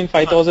the remaining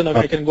 5,000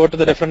 I can go to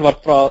the different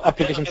work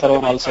application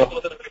server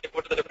also.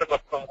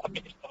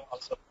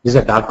 This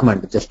is a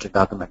document, just a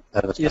document.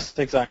 Yes,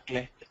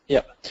 exactly.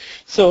 Yeah.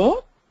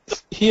 So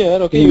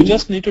here, you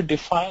just need to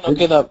define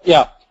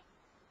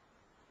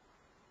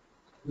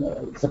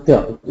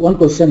Satya, one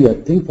question here.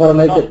 Think for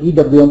like the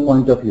EWM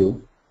point of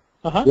view.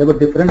 You have a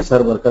different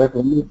server, correct?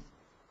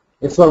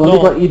 It's for only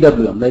for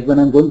EWM. Like when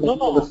I'm going to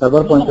the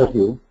server point of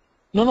view.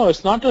 No,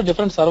 it's not a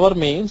different server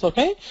means,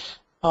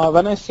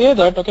 when I say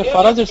that,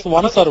 for us it's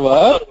one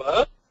server,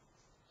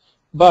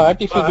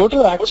 but if you go to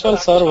the actual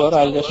server,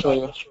 I'll just show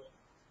you.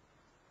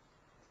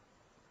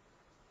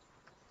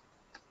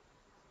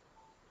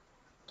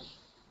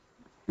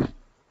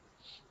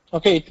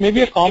 Okay, it may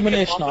be a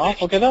combination of,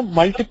 the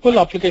multiple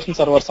application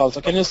servers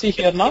also. Can you see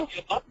here now?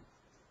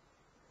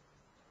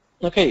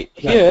 Okay,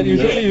 here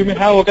usually you may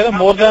have,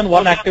 more than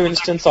one active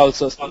instance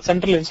also,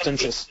 central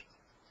instances.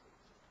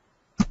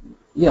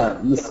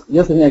 Yes,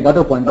 I got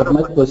a point. But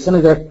my question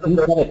is that in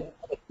the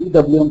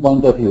EWM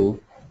point of view,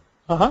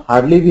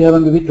 hardly we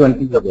have maybe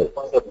 20 users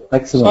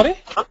maximum. Sorry?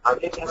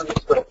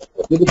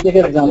 Maybe take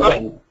an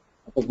example.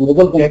 A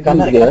global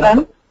company is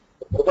there.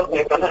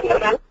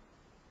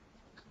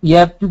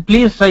 Yeah,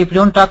 please, if you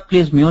don't talk,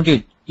 please mute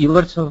it.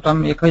 Yours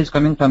from echo is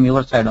coming from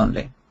your side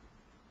only.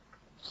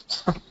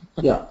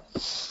 Yeah.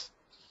 Yes,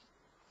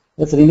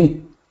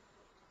 Rini.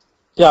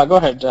 Yeah, go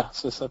ahead,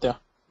 Satya.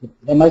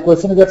 And my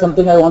question is that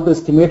something I want to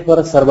estimate for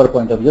a server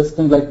point of view. Just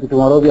think like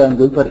tomorrow I am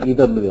going for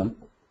EWM.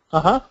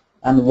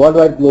 And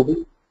worldwide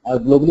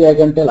globally I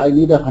can tell I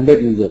need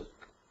 100 users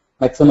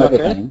maximum at a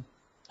time.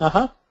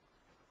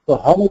 So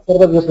how much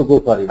server you have to go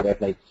for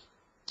it?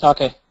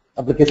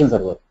 Application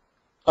server.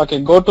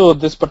 Okay, go to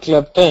this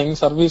particular thing,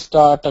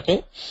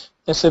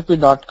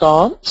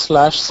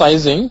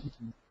 service.sap.com/sizing.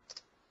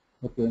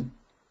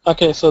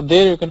 Okay, so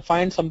there you can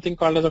find something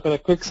called as the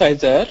quick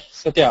sizer,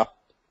 Satya.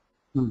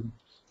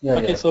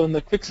 So in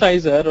the quick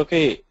sizer,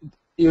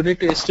 you need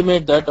to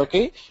estimate that,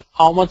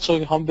 how much,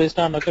 based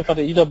on, for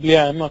the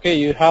EWM,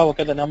 you have,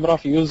 the number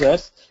of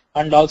users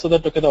and also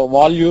that, the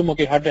volume,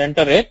 you have to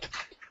enter it.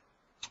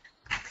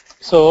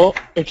 So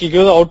it will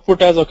give the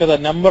output as, the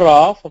number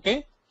of,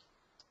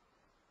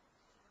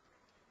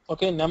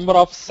 number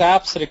of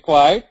SAPs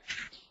required.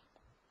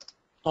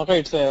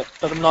 It's a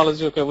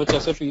terminology, which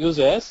SAP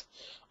uses.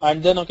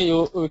 And then,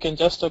 we can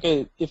just,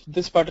 if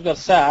this particular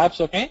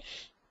SAPs,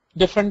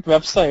 different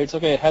websites,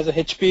 has a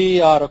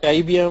HP or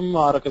IBM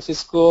or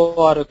Cisco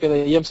or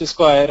the EM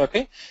Cisco Air,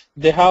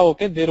 they have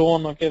their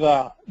own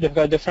they've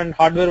got different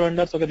hardware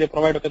vendors, they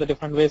provide the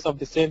different ways of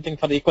the same thing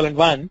for the equivalent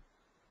one.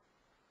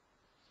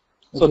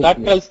 So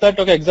that tells that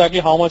exactly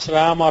how much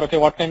RAM or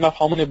what kind of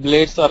how many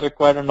blades are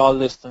required and all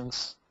these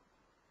things.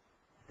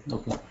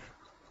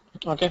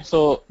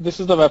 So this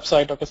is the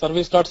website,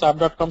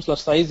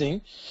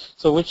 service.sap.com/sizing,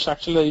 so which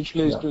actually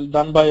usually is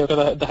done by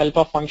the help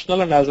of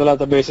functional and as well as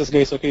the basis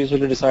guys,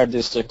 usually decide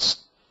these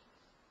things.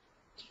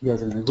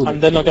 Yes,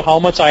 and then how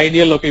much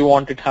ideal you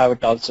want it have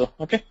it also.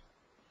 Okay,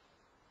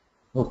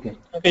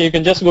 you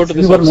can just go to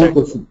this website.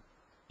 More question.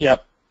 Yeah.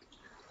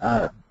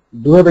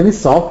 Do you have any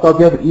soft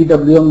copy of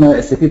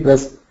EWM SAP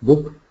Press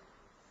book?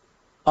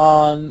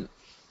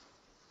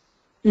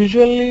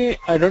 Usually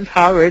I don't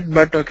have it,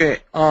 but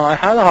I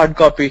have a hard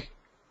copy.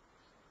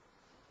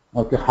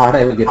 Hard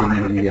I will get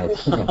in India.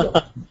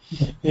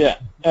 Yeah,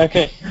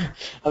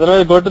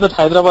 otherwise go to that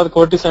Hyderabad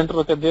Koti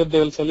Center, there they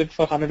will sell it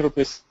for 100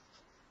 rupees.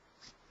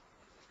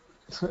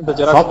 The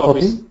Xerox soft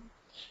copies. Copy?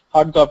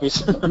 Hard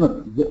copies.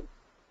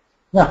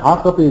 Yeah,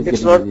 hard copy is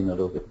it's getting not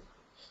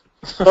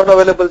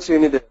available,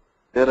 Srini, there.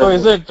 Oh,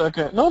 is it?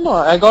 Okay. No,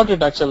 I got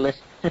it actually.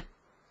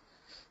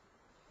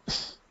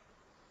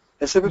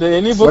 SAP,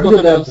 any book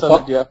they'll sell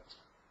it, yeah.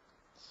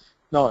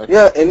 No.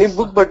 Any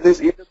book, but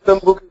this EWM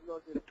book is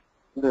not yet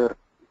there.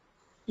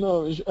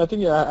 No, I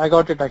think I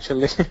got it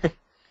actually.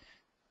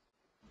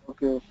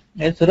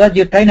 Hey, Suraj,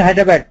 you try in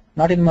Hyderabad.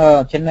 Not in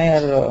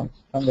Chennai or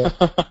somewhere.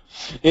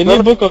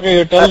 Any book, okay,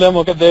 you tell them,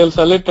 okay, they will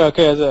sell it,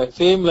 okay, as a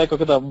same, like,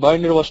 okay, the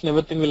binded version,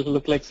 everything will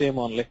look like same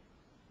only.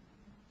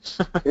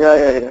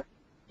 Yeah.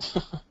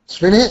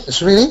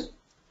 Srini?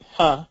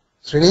 Huh.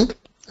 Srini?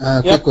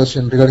 Yep. Quick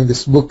question regarding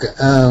this book.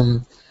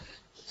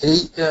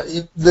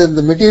 If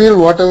the material,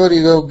 whatever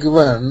you have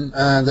given,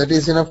 that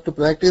is enough to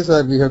practice,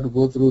 or we have to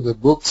go through the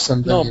books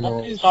and then, No,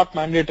 book is not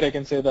mandatory, I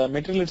can say. The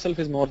material itself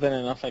is more than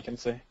enough, I can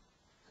say.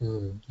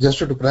 Just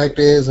to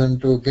practice and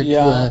to get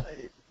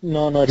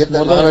No, get it's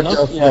the more than knowledge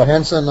enough. of the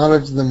hands-on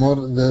knowledge, the more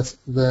the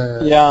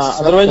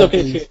Otherwise,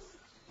 okay.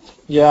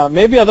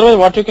 Maybe otherwise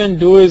what you can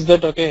do is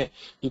that, okay,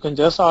 you can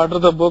just order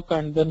the book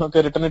and then,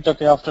 okay, return it,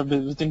 okay, after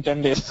within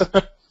 10 days.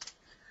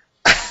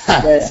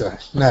 Sorry.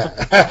 No.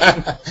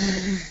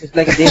 It's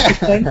like a basic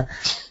style.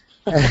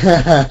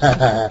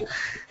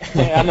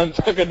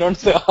 Anand, okay, don't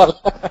say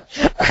all.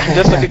 I'm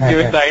just like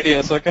giving the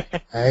ideas, okay?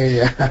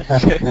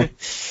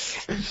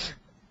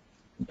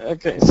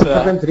 Okay, so.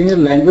 Sometimes reading a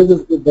language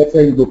is good, that's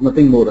why you do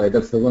nothing more, right?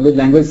 That's the only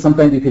language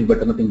sometimes you feel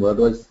better, nothing more.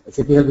 Otherwise,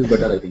 SAP help is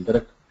better, I think,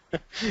 correct?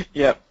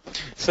 Yeah.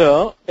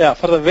 So,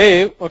 for the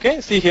wave,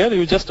 okay, see here,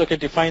 you just, okay,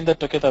 define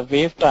that, okay, the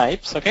wave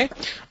types, okay,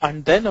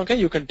 and then, okay,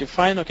 you can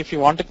define, okay, if you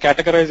want to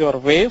categorize your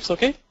waves,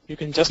 okay, you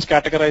can just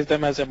categorize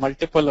them as a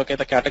multiple, okay,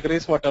 the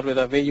categories, whatever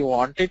the way you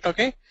want it,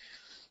 okay.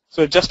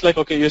 So just like,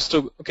 okay,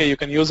 you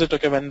can use it,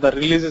 okay, when the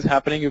release is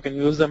happening, you can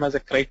use them as a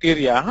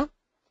criteria.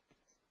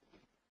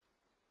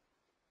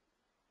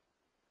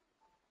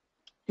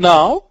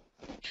 Now,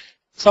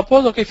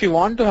 suppose, okay, if you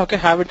want to, okay,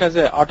 have it as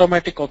a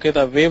automatic, okay,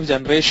 the wave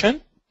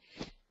generation.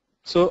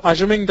 So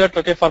assuming that,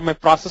 okay, for my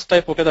process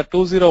type, okay, the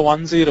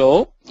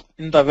 2010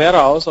 in the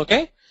warehouse,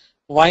 okay,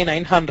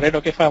 Y900,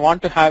 okay, if I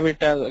want to have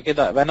it as, okay,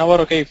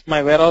 whenever, okay, if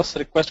my warehouse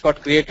request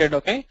got created,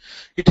 okay,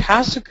 it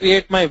has to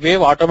create my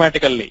wave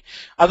automatically.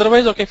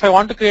 Otherwise, okay, if I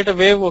want to create a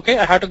wave, okay,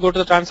 I have to go to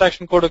the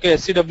transaction code, okay,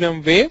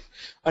 SCWM wave,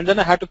 and then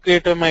I have to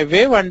create my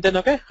wave, and then,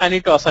 okay, I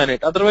need to assign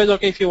it. Otherwise,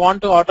 okay, if you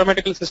want to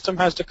automatically, system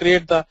has to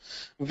create the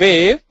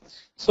wave.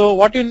 So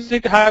what you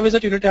need to have is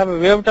that you need to have a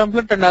wave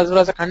template, and as well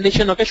as a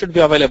condition, okay, should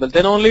be available.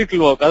 Then only it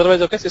will work.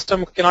 Otherwise, okay,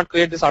 system cannot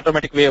create this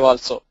automatic wave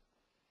also.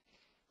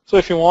 So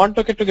if you want,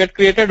 okay, to get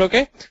created,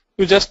 okay,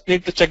 you just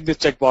need to check this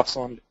checkbox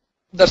only.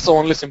 That's the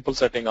only simple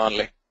setting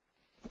only.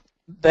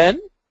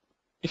 Then,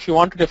 if you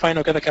want to define,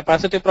 okay, the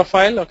capacity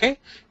profile, okay,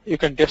 you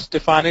can just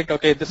define it,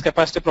 okay, this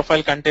capacity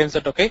profile contains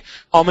that, okay,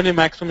 how many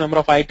maximum number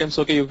of items,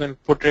 okay, you can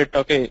put it,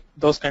 okay,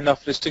 those kind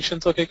of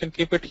restrictions, okay, you can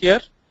keep it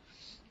here.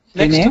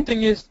 Next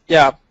thing is,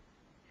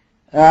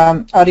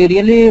 are you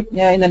really,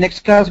 in the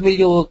next class, will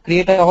you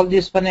create all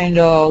this one and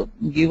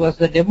give us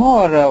the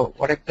demo, or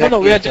what exactly? No,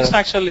 we are just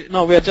actually,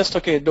 we are just,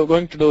 okay,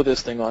 going to do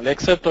this thing only,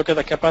 except, okay,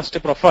 the capacity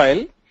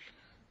profile,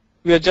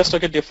 we are just,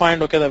 okay,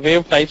 defined, okay, the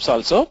wave types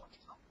also.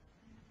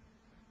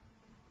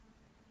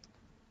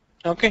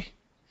 Okay,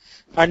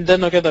 and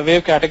then, okay, the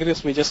wave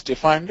categories, we just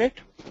defined it.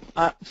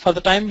 For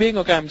the time being,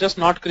 okay, I'm just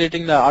not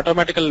creating the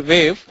automatical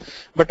wave,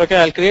 but, okay,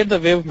 I'll create the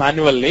wave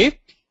manually.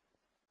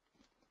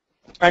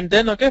 And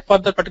then, okay, for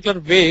the particular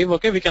wave,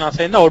 okay, we can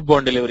assign the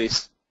outbound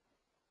deliveries.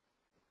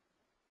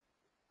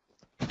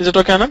 Is it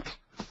okay, Anand?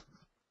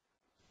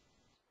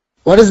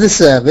 What is this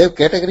wave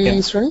category,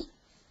 Srini?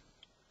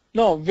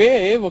 No,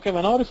 wave, okay,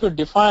 whenever if you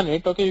define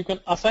it, okay, you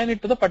can assign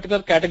it to the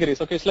particular categories.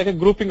 Okay, it's like a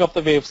grouping of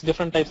the waves,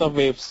 different types of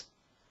waves.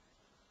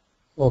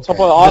 Okay.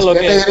 Suppose all, this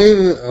okay.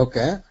 Category,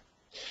 okay.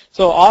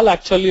 So all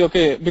actually,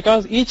 okay,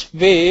 because each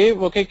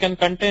wave, okay, can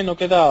contain,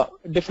 okay, the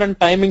different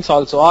timings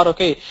also, or,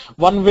 okay,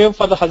 one wave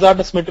for the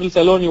hazardous materials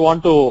alone you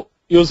want to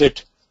use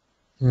it.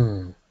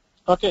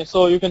 Okay,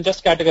 so you can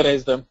just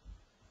categorize them.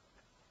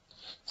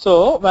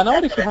 So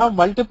whenever if you have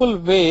multiple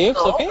waves,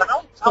 okay,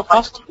 so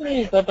first thing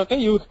is that, okay,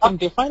 you can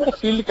define the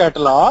field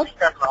catalog,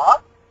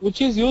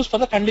 which is used for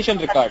the condition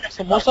record.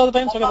 So most of the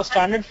times, okay, the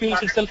standard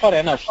fields itself are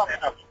enough.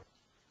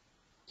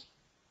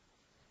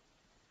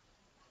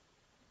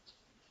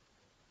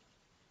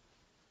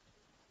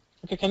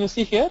 Okay, can you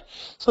see here?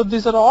 So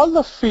these are all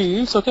the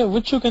fields, okay,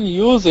 which you can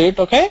use it,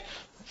 okay,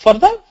 for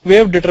the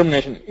wave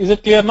determination. Is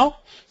it clear now?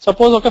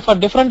 Suppose, okay, for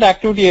different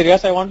activity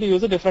areas, I want to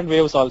use the different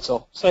waves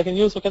also. So I can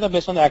use, okay,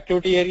 based on the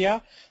activity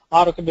area,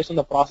 or, okay, based on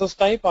the process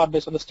type, or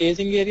based on the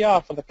staging area,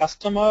 or for the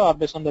customer, or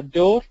based on the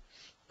door.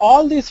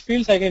 All these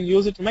fields I can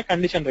use it in my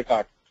condition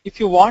record. If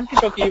you want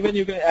it, okay, even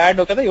you can add,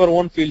 okay, your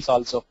own fields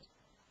also.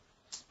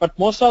 But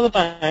most of the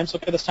times,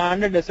 okay, the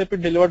standard SAP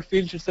delivered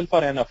fields itself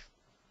are enough.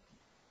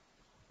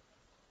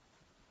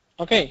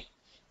 Okay,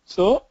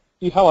 so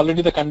you have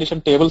already the condition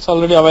tables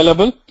already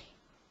available.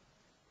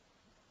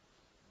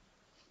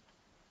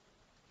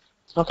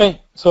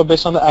 Okay, so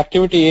based on the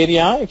activity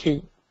area, if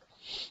you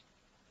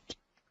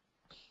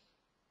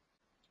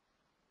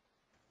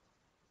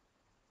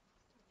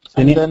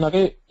and then,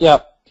 okay,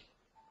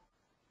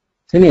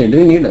 Srini, do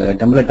you need a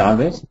template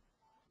always?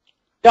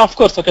 Yeah, of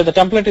course. Okay, the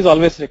template is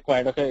always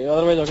required. Okay,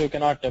 otherwise, okay, you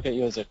cannot, okay,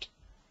 use it.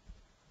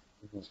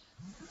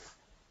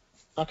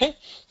 Okay,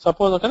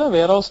 suppose, okay, the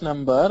warehouse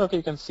number, okay,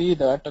 you can see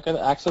that, okay,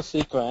 the access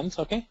sequence,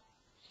 okay,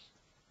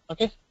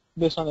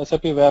 based on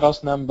SAP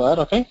warehouse number,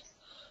 okay,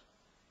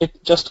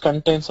 it just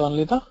contains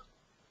only the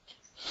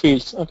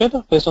fields, okay,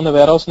 based on the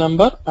warehouse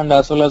number and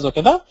as well as,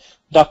 okay, the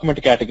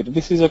document category.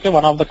 This is, okay,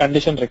 one of the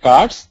condition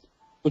records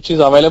which is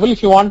available.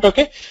 If you want,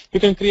 okay, you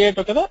can create,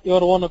 okay,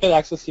 your own, okay,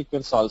 access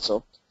sequence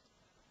also.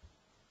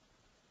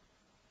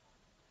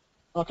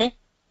 Okay,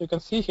 you can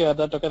see here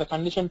that, okay, the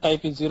condition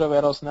type is 0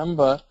 warehouse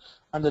number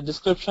and the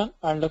description,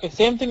 and, okay,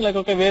 same thing like,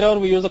 okay, wherever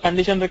we use the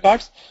condition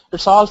records,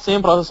 it's all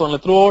same process only.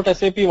 Throughout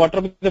SAP,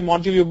 whatever the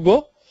module you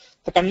go,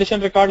 the condition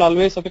record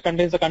always, okay,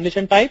 contains the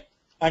condition type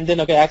and then,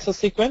 okay, access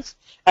sequence.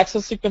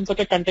 Access sequence,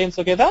 okay, contains,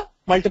 okay, the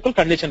multiple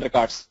condition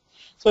records.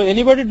 So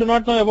anybody do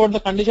not know about the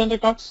condition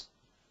records?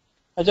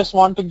 I just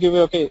want to give you,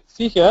 okay,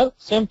 see here,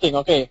 same thing,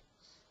 okay.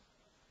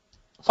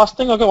 First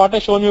thing, okay, what I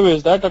shown you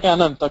is that, okay,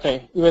 Anant,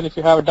 okay, even if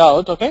you have a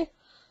doubt, okay,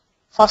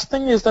 first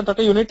thing is that,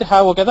 okay, you need to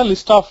have, okay, the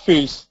list of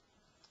fields.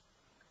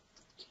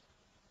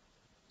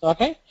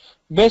 Okay,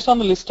 based on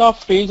the list of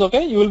fields,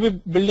 okay, you will be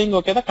building,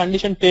 okay, the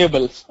condition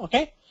tables,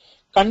 okay.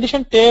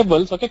 Condition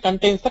tables, okay,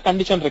 contains the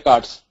condition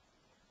records.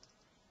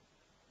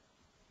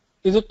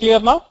 Is it clear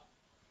now?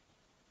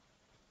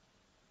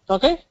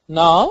 Okay,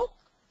 now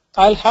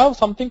I'll have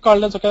something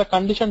called as, okay, the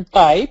condition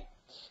type.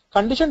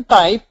 Condition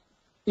type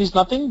is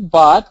nothing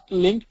but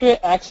linked to an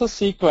access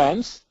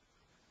sequence.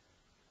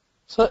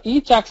 So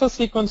each access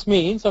sequence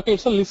means, okay,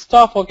 it's a list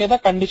of, okay, the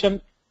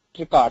condition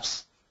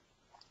records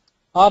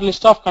or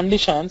list of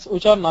conditions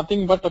which are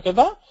nothing but, okay,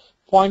 the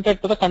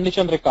pointed to the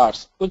condition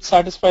records which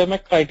satisfy my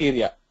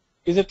criteria.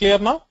 Is it clear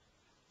now?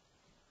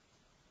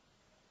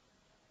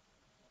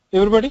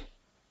 Everybody?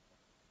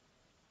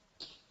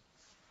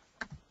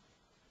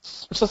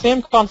 It's the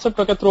same concept,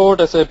 okay,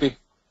 throughout SAP.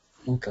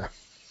 Okay.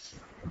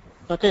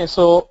 Okay,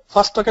 so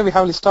first, okay, we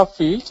have list of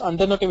fields and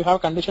then, okay, we have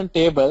condition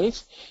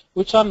tables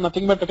which are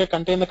nothing but, okay,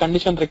 contain the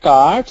condition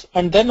records,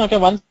 and then, okay,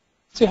 once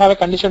you have a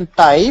condition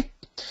type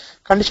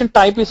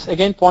is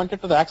again pointed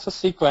to the access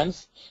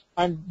sequence,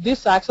 and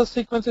this access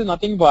sequence is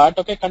nothing but,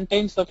 okay,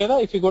 contains, okay,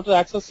 if you go to the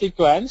access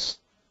sequence,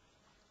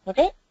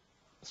 okay,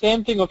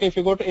 same thing, okay, if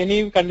you go to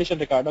any condition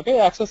record, okay,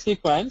 access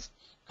sequence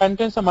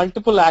contains the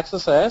multiple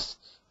accesses.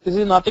 This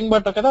is nothing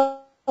but, okay, the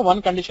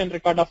one condition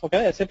record of,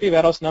 okay, SAP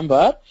warehouse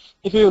number.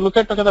 If you look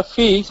at, okay, the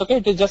fields, okay,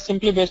 it is just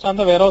simply based on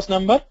the warehouse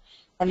number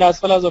and as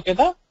well as, okay,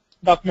 the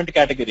document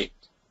category.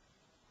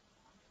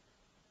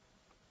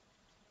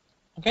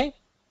 Okay,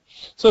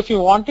 so if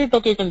you want it,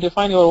 okay, you can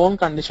define your own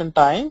condition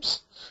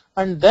types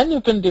and then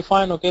you can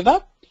define, okay,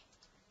 the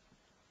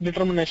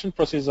determination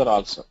procedure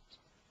also.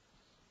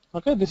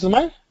 Okay, this is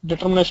my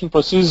determination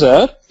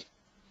procedure.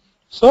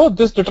 So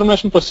this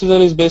determination procedure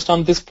is based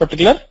on this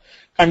particular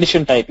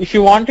condition type. If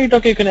you want it,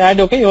 okay, you can add,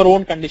 okay, your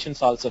own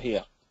conditions also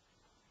here.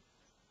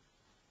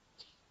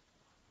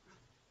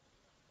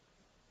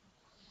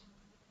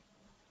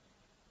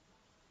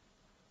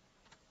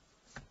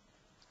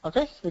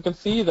 Okay, you can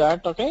see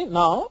that, okay,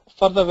 now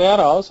for the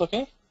warehouse,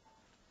 okay,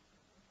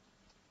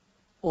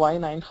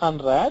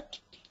 Y900,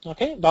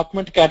 okay,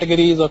 document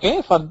category is,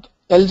 okay, for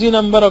LG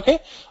number, okay,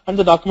 and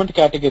the document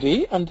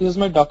category, and this is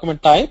my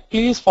document type.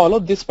 Please follow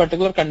this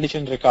particular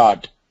condition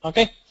record,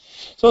 okay.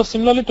 So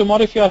similarly,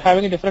 tomorrow if you are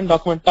having a different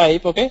document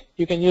type, okay,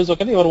 you can use,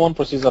 okay, your own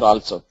procedure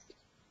also.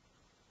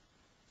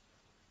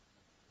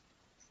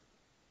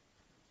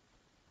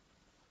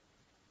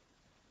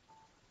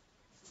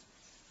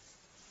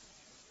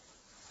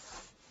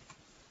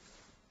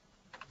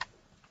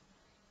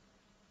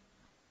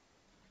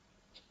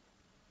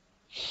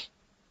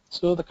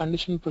 So the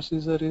condition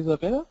procedure is,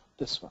 okay,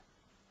 this one.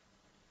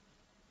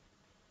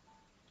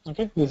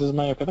 Okay, this is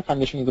my, okay, the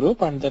condition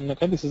group, and then,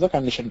 okay, this is the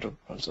condition group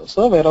also.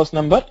 So warehouse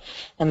number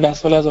and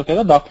as well as, okay,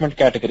 the document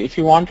category. If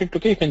you want it,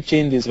 okay, you can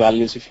change these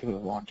values if you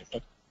want it.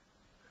 Okay.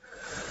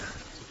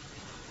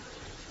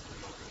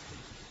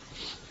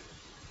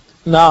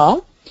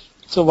 Now,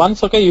 so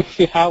once, okay, if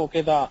you have,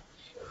 okay, the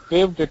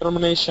wave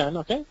determination,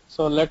 okay,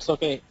 so let's,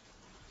 okay,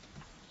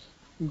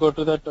 go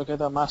to that, okay,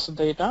 the master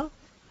data,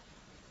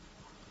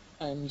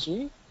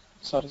 ng,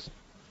 sorry.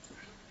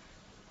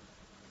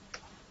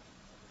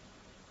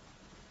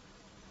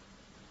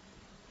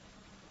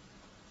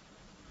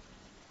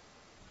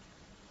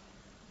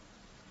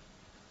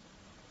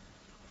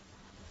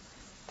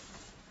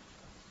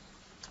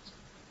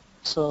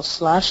 So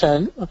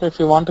 /n, okay, if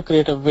you want to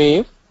create a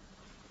wave,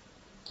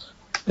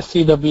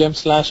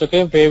 CWM /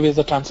 okay, wave is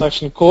the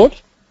transaction code.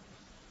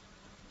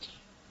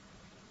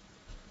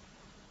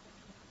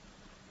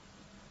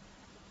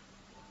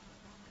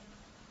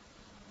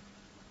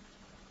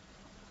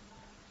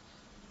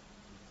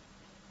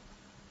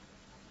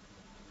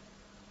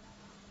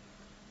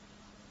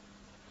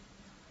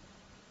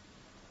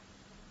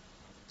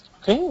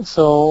 Okay,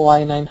 so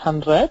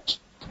Y900.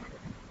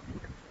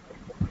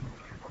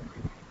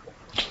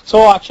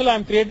 So actually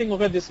I'm creating,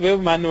 okay, this wave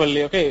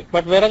manually, okay,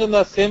 but whereas in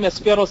the same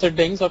SPRO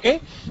settings, okay,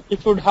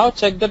 if you would have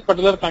checked that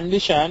particular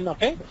condition,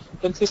 okay,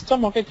 then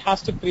system, okay, it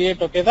has to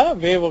create, okay, the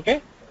wave,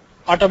 okay,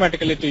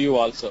 automatically to you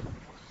also.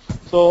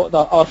 So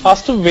our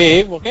first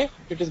wave, okay,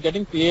 it is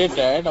getting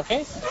created,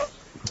 okay.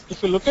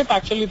 If you look at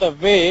actually the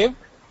wave,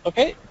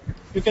 okay,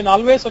 you can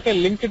always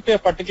link it to a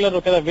particular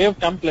the wave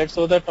template,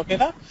 so that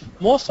the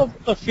most of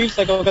the fields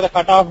like the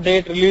cutoff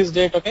date, release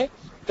date,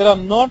 there are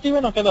not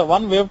even the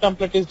one wave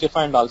template is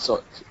defined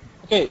also.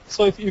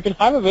 So if you can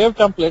have a wave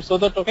template, so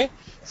that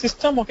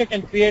system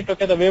can create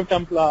the wave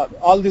template,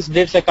 all these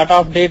dates like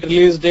cutoff date,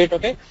 release date,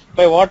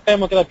 by what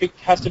time the pick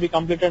has to be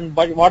completed, and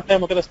by what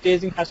time the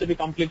staging has to be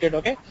completed,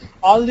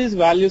 all these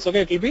values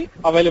it will be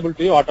available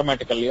to you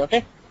automatically.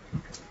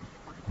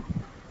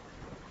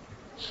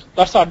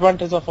 That's the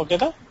advantage of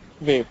the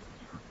wave.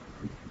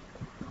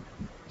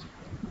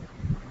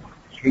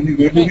 Srini,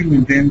 where do we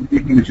maintain the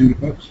condition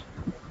records?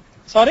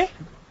 Sorry?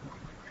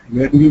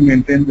 Where do we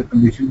maintain the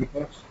condition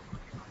records?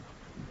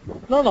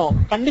 No.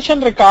 Condition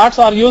records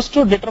are used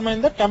to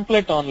determine the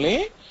template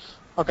only.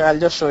 Okay, I'll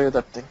just show you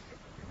that thing.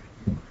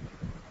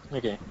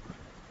 Okay.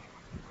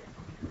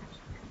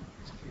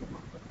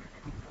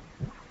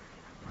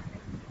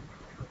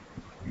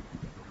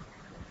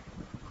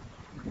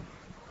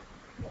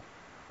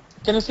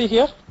 Can you see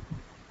here?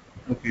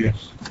 Okay,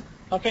 yes.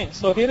 Okay,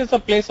 so here is a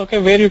place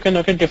where you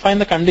can define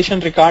the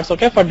condition records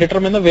for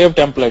determine the wave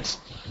templates.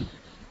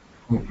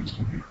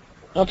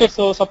 Okay,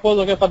 so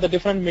suppose for the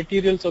different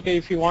materials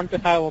if you want to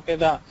have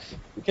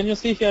can you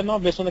see here now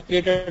based on the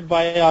created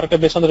by or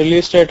based on the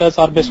release status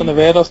or based on the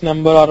warehouse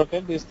number or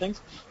these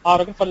things,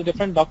 or for the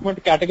different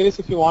document categories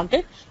if you want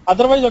it.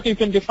 Otherwise you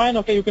can define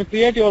you can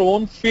create your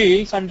own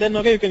fields, and then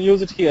you can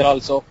use it here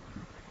also.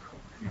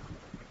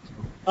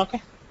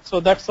 Okay, so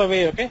that's the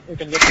way you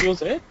can just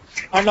use it.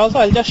 And also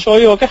I'll just show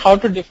you how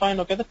to define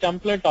the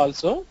template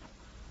also.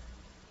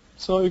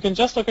 So you can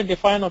just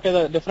define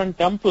the different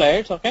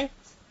templates.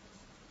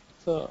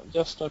 So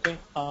just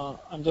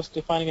I'm just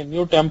defining a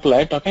new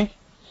template.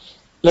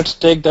 Let's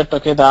take that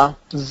the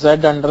Z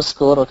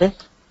underscore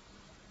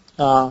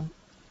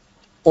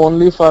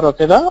only for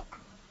the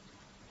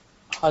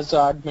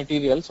hazard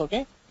materials.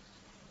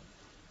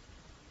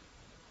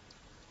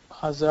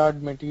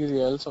 Hazard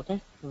materials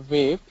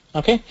wave.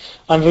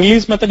 And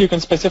release method you can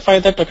specify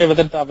that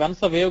whether once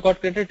the wave got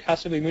created it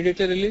has to be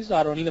immediately released,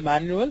 or only the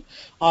manual,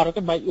 or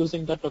by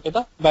using that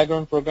the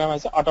background program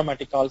as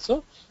automatic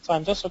also. So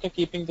I'm just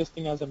keeping this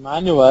thing as a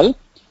manual.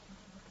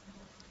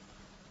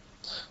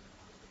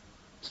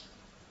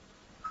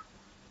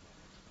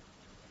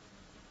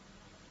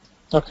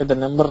 The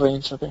number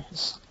range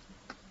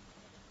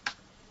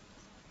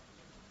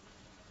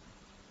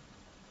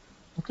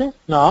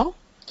now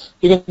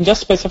you can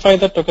just specify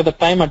that the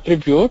time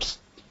attributes.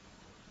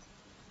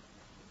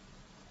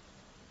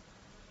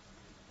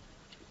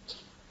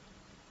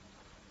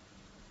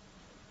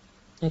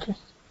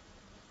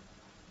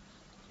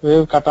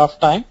 Wave cutoff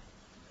time,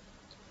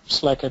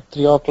 it's like at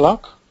 3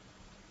 o'clock.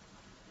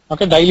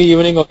 Daily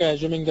evening,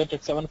 assuming that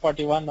it's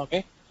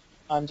 7:41,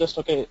 and just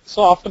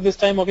so after this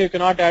time, you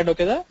cannot add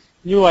the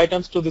new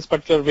items to this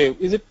particular wave.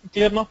 Is it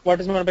clear now what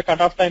is meant by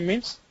cutoff time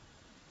means?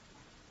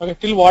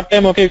 Till what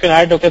time you can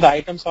add the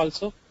items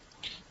also,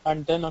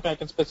 and then I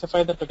can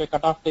specify that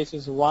cutoff days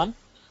is 1,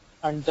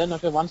 and then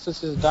once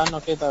this is done,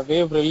 the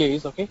wave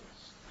release,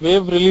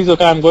 wave release,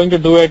 I'm going to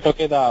do it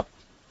the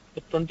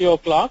 20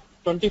 o'clock,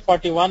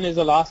 20:41 is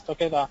the last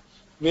the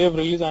wave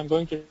release. I'm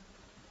going to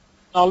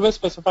always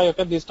specify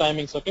these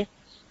timings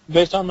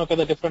based on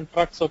the different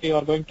trucks you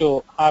are going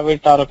to have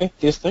it, or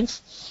these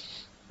things.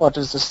 What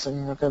is this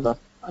thing? The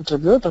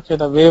attribute,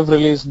 the wave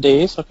release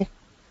days,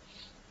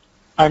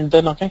 and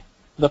then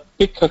the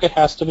pick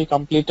has to be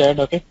completed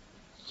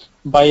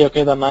by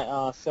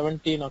the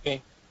 17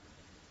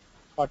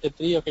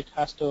 43 it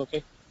has to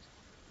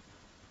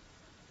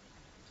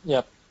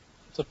yeah.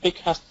 So pick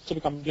has to be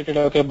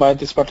completed by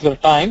this particular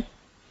time.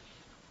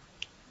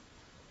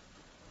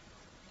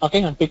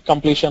 And pick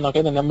completion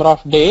the number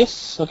of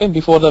days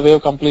before the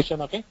wave completion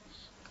it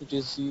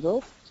is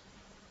 0.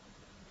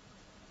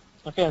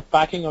 And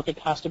packing it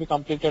has to be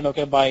completed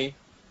by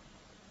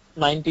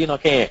 19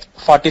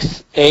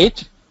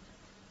 48.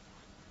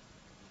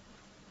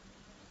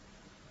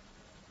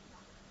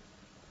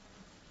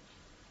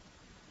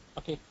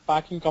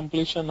 Packing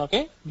completion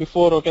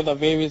before the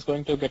wave is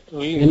going to get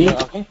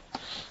released.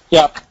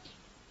 Yeah.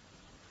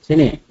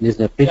 Srini, this is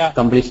the pick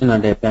completion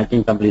and the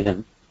packing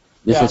completion.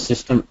 This is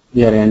system,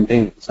 we are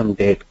entering some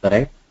date,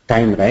 correct?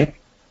 Time, right?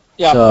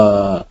 Yeah.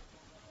 So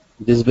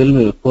this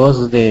will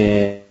cause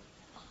the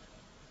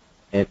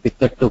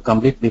picker to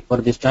complete before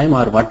this time,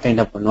 or what kind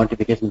of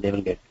notification they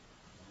will get?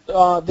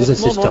 This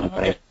is system,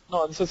 correct?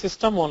 No, this is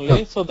system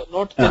only. So the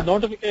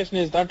notification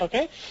is that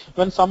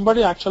when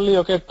somebody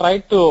actually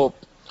tried to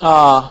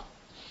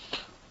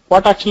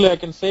what actually I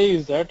can say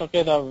is that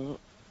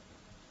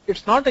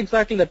it's not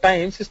exactly the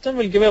time. System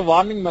will give a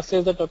warning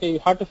message that you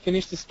have to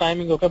finish this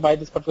timing by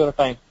this particular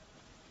time.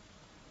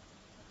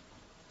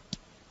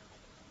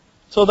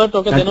 So that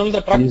then only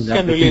the trucks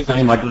can release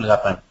time, what will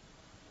happen?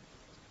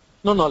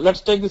 No, let's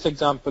take this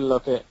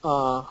example.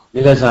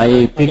 Because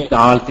I picked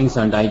all things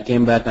and I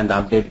came back and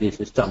update the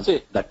system.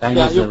 See, the time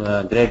is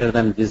greater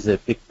than this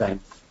pick time.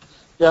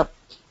 Yeah.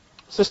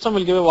 System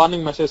will give a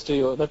warning message to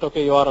you that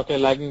you are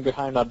lagging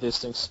behind, or these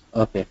things.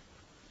 Okay.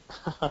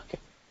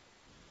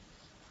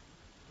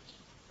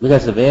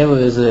 Because the wave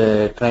is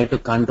try to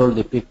control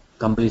the peak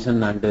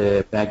completion and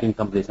packing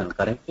completion,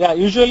 correct? Yeah,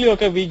 usually,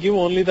 okay, we give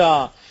only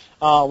the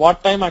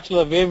what time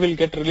actually the wave will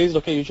get released.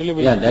 Okay, usually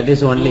we. Yeah, that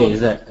is only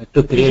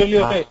to create.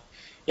 Usually, okay.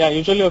 Yeah,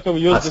 usually, okay, we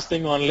use this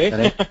thing only.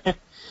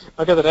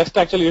 Okay, the rest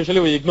actually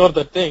usually we ignore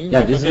that thing.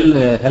 Yeah, this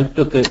will help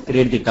to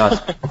create the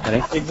task,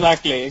 correct?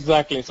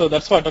 Exactly. So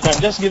that's what. Okay,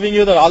 I'm just giving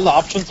you all the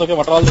options. Okay,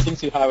 what are all the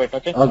things you have it.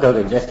 Okay.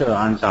 Okay. Just to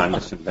understand.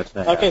 That's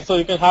right. Okay, so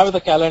you can have the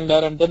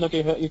calendar, and then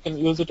okay, you can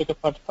use it. Okay,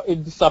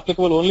 this is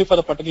applicable only for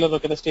the particular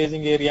the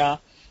staging area.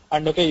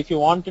 And okay, if you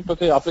want it,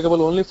 okay,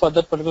 applicable only for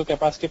that particular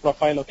capacity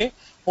profile, okay,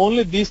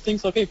 only these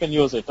things, okay, you can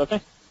use it,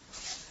 okay.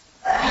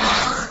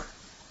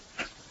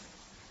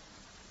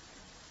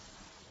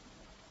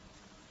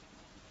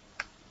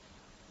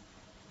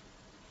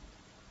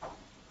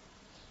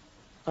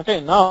 Okay,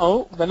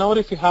 now, whenever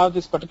if you have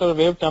this particular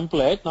wave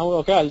template, now,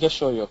 okay, I'll just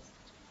show you.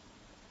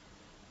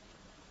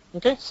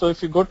 Okay, so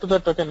if you go to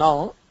that, okay,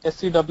 now,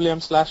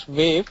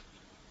 SEWM/wave,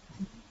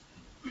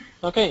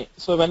 okay,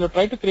 so when you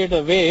try to create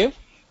a wave,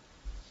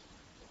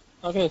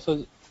 okay,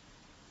 so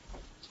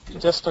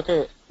just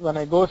okay, when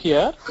I go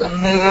here,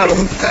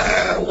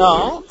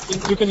 now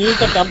you can use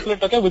the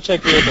template, okay, which I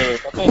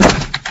created, okay.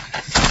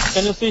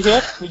 Can you see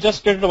here? We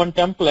just created one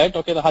template,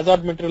 okay, the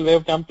hazard material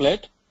wave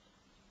template.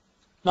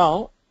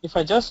 Now, if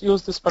I just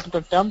use this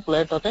particular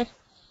template, okay,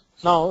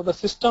 now the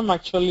system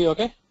actually,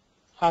 okay,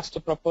 has to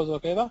propose,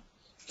 okay,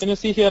 can you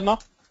see here now?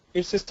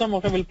 Its system,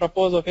 okay, will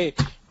propose, okay,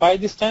 by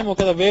this time,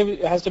 okay, the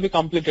wave has to be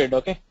completed,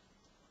 okay.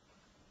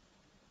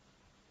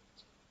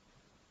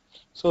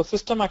 So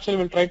system actually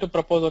will try to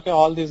propose, okay,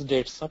 all these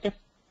dates, okay.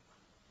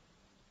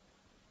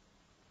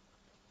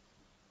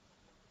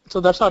 So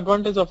that's the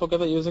advantage of,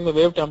 okay, using the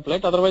wave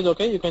template. Otherwise,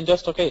 okay, you can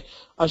just, okay,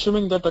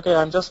 assuming that, okay,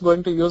 I'm just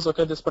going to use,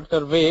 okay, this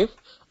particular wave,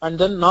 and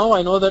then now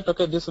I know that,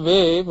 okay, this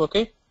wave,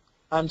 okay,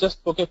 I'm just,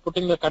 okay,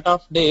 putting the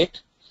cutoff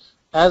date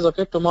as,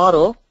 okay,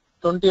 tomorrow,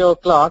 20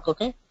 o'clock,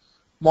 okay,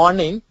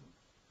 morning,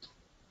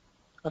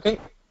 okay,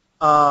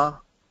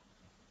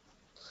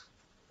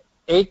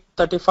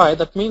 8:35.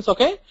 That means,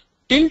 okay,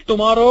 till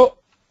tomorrow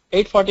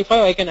 8:45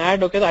 I can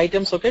add, okay, the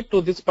items, okay, to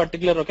this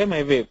particular, okay,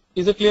 my wave.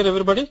 Is it clear,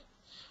 everybody?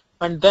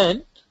 And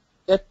then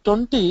at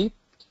 4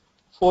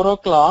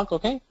 o'clock,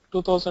 okay,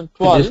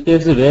 2012. In this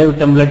case, the wave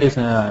template is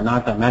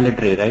not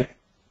mandatory, right?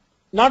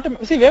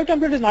 See, wave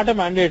template is not a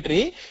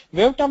mandatory.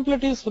 Wave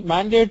template is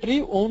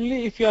mandatory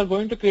only if you are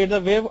going to create the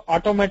wave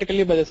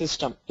automatically by the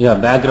system. Yeah,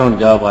 background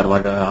job or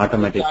what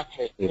automatic.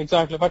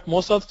 Exactly. But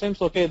most of the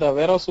times, okay, the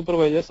warehouse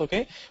supervisors,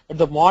 okay, at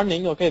the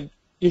morning, okay,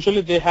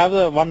 usually they have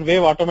the one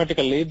wave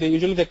automatically.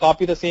 They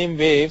copy the same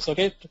waves,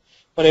 okay,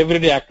 for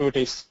everyday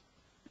activities.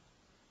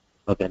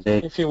 Okay.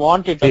 If you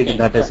want it, okay,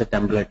 that is a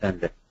template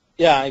and.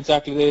 Yeah,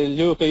 exactly. They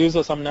use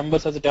some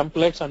numbers as a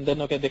templates, and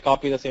then okay, they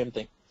copy the same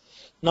thing.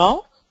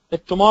 Now,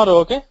 tomorrow,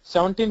 okay,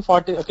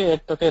 17:40,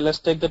 okay, let's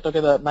take that,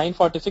 okay, the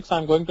 9:46,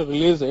 I'm going to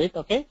release it,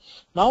 okay.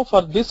 Now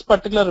for this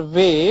particular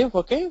wave,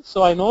 okay,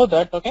 so I know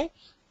that, okay,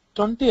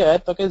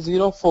 20th, okay,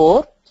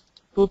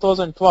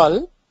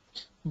 04/2012,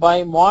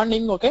 by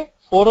morning, okay,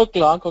 4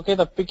 o'clock, okay,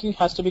 the picking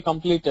has to be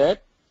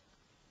completed,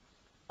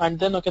 and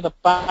then, okay, the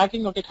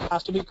packing, okay, it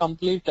has to be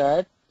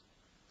completed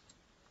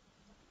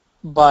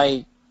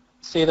by,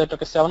 say that,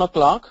 okay, 7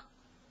 o'clock.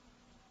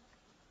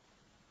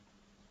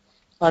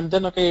 And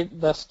then, okay,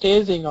 the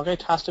staging, okay,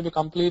 it has to be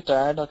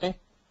completed, okay,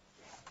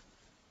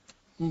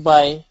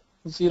 by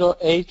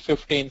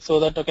 08:15, so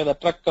that, okay, the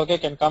truck, okay,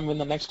 can come in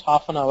the next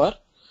half an hour,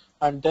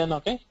 and then,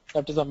 okay,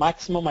 that is the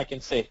maximum I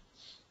can say.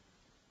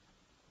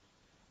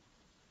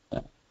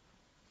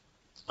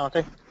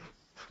 Okay,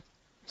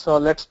 so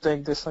let's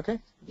take this, okay.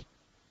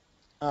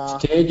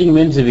 Staging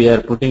means we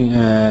are putting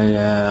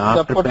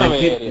after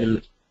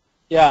packing.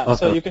 Yeah, okay.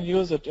 So you can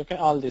use it, okay,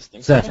 all these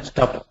things. Okay?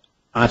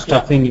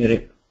 Stuffing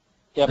area.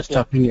 Yep,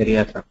 stuffing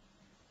area. Sir.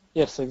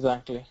 Yes,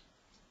 exactly.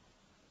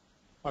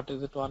 What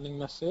is it? Warning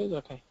message?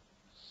 Okay.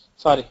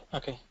 Sorry.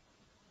 Okay.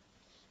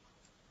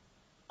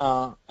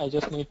 I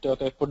just need to,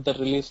 okay, put the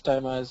release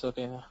time as,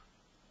 okay.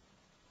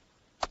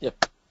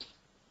 Yep.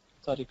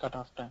 Sorry, cut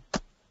off time.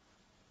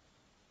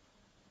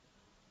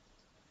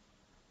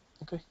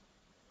 Okay.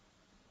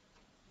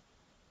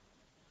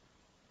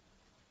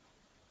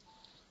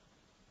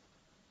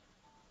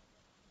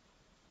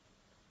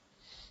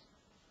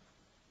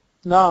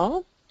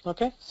 Now,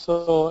 okay,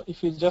 so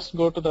if you just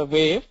go to the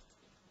wave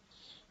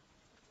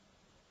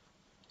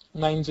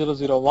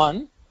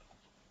 9001,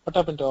 what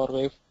happened to our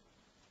wave?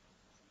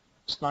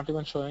 It's not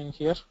even showing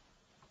here.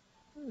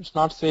 It's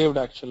not saved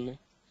actually.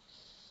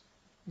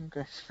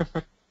 Okay.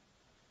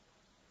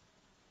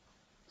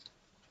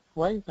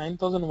 Why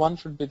 9001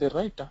 should be there,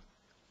 right?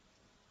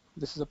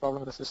 This is the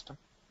problem with the system.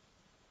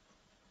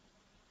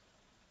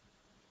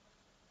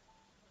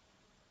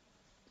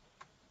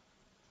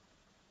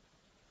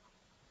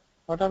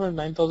 What happened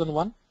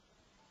 9001?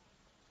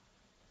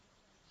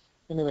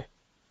 Anyway.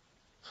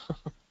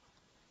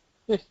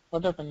 Hey,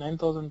 what happened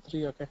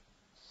 9003? Okay.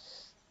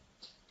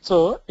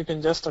 So you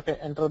can just, okay,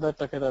 enter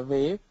that, okay, the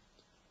wave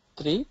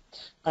 3,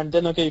 and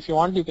then, okay, if you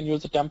want, you can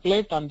use the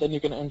template, and then you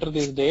can enter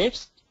these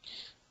dates,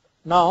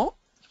 Now,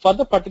 for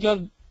the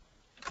particular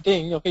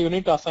thing, okay, you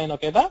need to assign,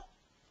 okay, the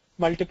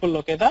multiple,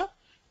 okay, the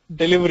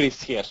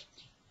deliveries here.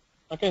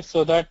 Okay,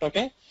 so that,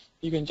 okay,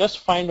 you can just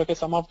find, okay,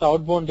 some of the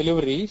outbound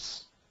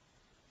deliveries,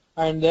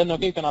 and then,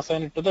 okay, you can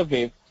assign it to the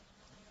wave.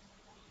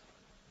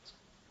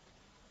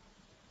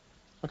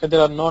 Okay,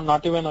 there are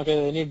not even,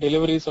 okay, any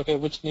deliveries, okay,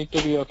 which need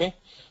to be, okay,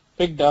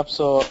 picked up.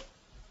 So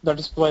that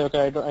is why,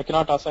 okay, I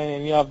cannot assign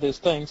any of these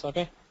things.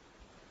 Okay.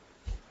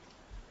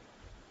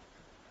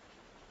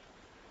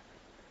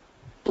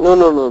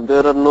 No.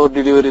 There are no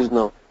deliveries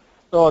now.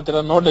 So there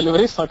are no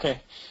deliveries.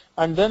 Okay.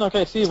 And then,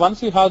 okay, see,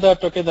 once you have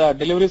that, okay, the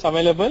deliveries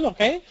available.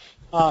 Okay.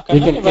 We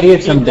can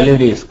create some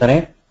deliveries,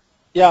 correct?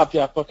 Yeah.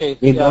 Okay.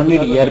 We don't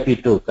need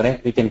ERP too,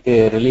 correct? We can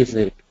release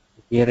it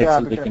here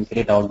itself. We can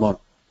create outbound.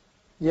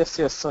 Yes.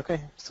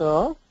 Okay.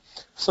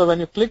 So when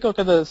you click,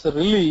 okay, there's a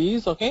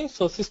release, okay,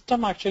 so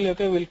system actually,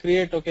 okay, will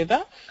create, okay,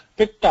 the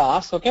pick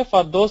task, okay,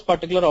 for those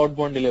particular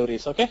outbound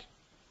deliveries, okay.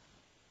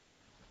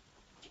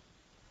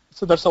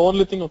 So that's the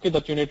only thing, okay,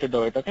 that you need to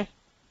do it, okay.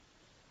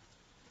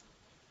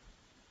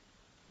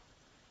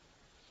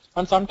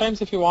 And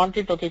sometimes if you want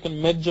it, okay, you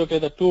can merge, okay,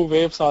 the two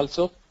waves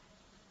also.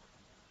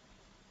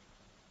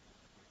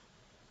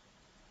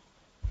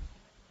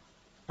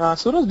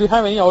 Suraj, do you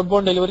have any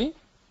outbound delivery?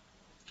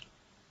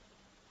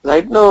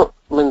 Right now,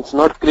 it's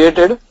not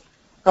created.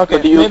 Okay,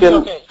 but you can.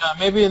 Okay,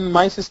 maybe in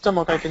my system,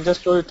 okay, I can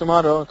just show you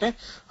tomorrow, okay,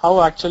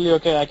 how actually,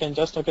 okay, I can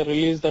just, okay,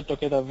 release that,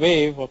 okay, the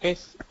wave, okay,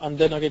 and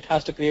then, okay, it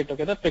has to create,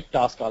 okay, the pick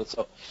task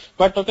also.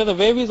 But, okay, the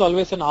wave is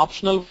always an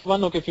optional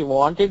one, okay, if you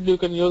want it, you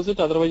can use it,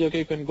 otherwise, okay,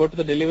 you can go to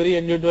the delivery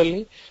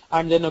individually,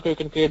 and then, okay, you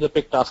can create the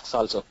pick tasks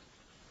also.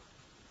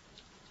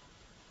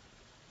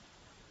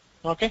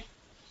 Okay,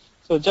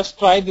 so just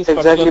try this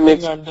exactly particular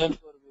thing and then,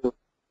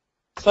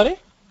 sorry?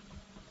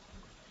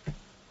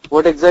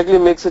 What exactly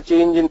makes a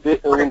change in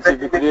once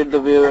you create the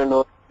wave and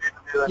all?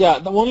 Yeah,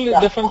 the only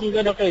difference is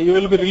that, okay, you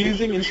will be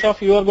releasing instead of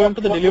you are going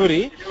to the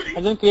delivery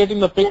and then creating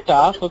the pick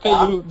task, okay,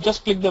 you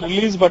just click the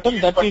release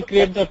button, that will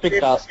create the pick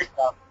task.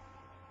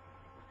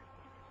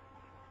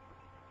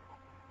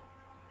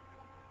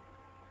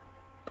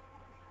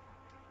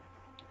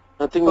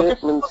 Nothing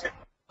means,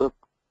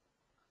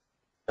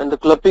 and the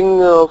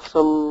clubbing of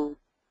some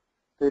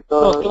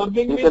data,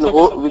 we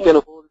can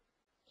hold.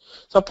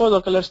 Suppose,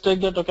 okay, let's take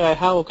that, okay, I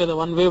have, okay, the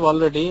one wave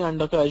already,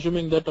 and, okay,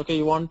 assuming that, okay,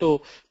 you want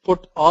to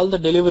put all the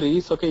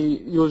deliveries, okay,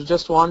 you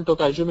just want,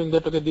 okay, assuming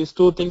that, okay, these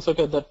two things,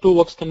 okay, the two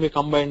works can be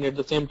combined at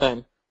the same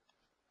time.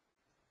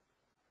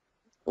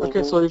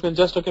 Okay, so you can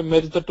just, okay,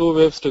 merge the two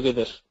waves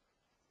together.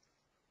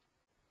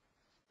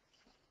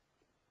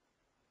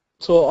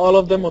 So all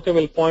of them, okay,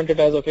 will point it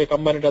as, okay,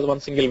 combine it as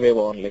one single wave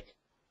only.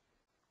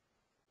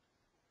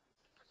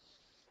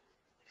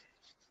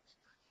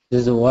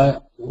 This is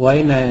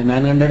why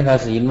 900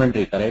 has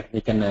inventory, correct?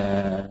 We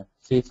can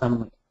see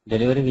some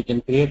delivery, we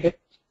can create it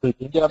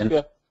quickly.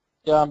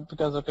 Yeah,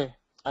 because, okay,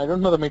 I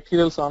don't know the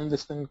materials on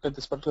this thing, okay,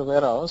 this particular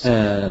warehouse.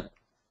 Yeah,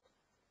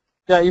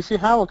 if you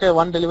have, okay,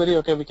 one delivery,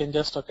 okay, we can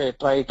just, okay,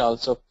 try it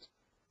also.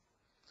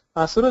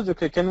 Suraj,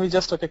 okay, can we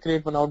just, okay,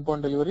 create one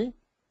outbound delivery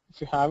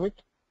if you have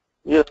it?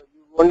 Yeah,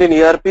 you want in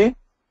ERP?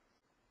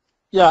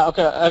 Yeah,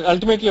 okay,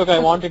 ultimately, okay, I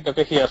want it,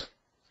 okay, here.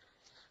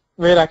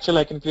 Where actually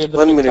I can create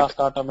the pick task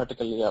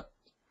automatically, yeah.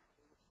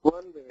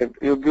 1 minute,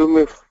 you give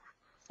me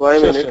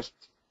 5 minutes.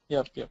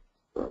 Sure. Yep.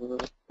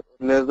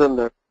 Less than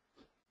that.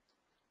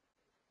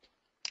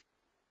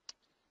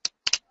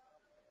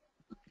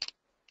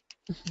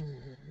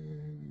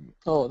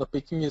 Oh, the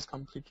picking is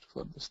completed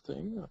for this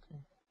thing,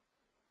 okay.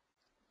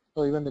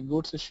 Oh, even the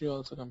goods issue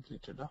also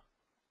completed, huh?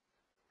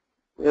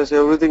 Yes,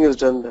 everything is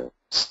done there.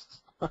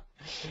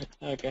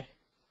 Okay.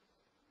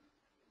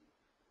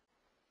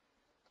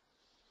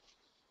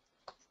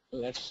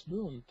 Let's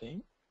do one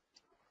thing.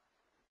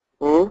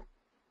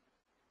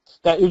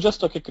 Yeah, you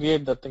just, okay,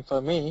 create that thing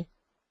for me.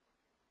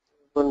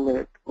 1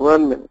 minute.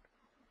 1 minute.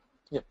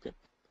 Yep.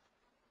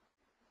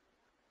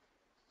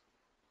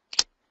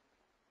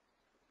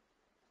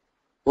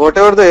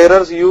 Whatever the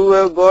errors you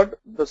have got,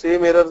 the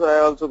same errors I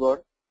also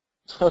got.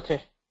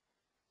 Okay.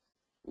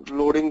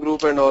 Loading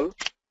group and all.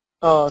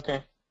 Oh,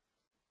 okay.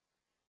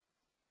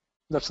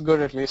 That's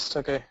good at least.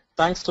 Okay.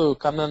 Thanks to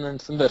Kannan and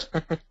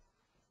Sundar.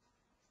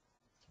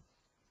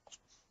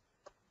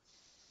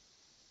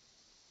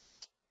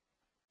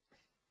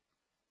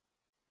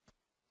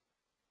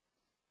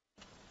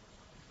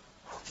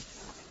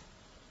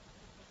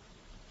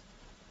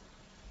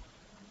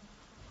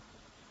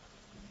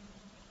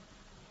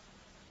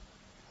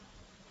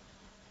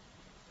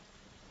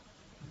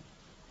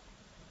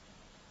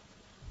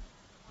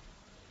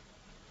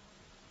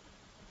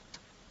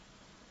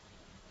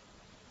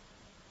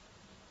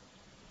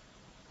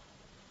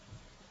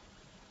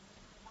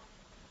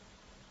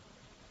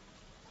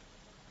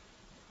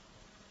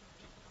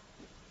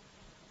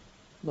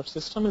 But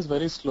system is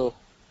very slow.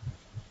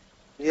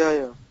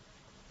 Yeah.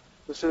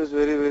 System is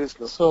very, very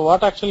slow. So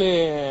what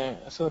actually,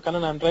 so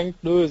Kannan, I'm trying to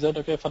do is that,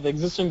 okay, for the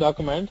existing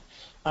document,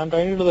 I'm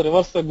trying to do the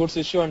reverse the goods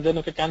issue and then,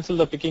 okay, cancel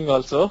the picking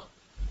also.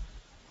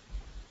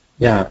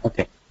 Yeah,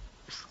 okay.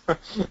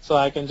 So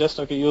I can just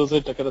use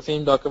it the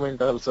same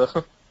document also.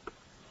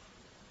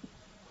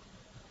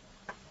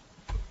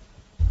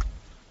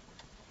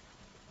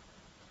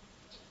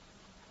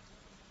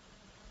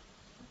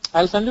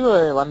 I'll send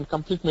you one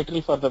complete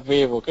material for the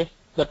wave, okay?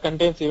 That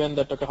contains even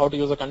that how to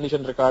use the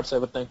condition records,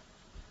 everything.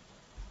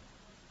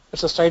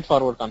 It's a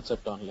straightforward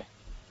concept only.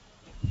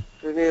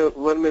 In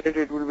 1 minute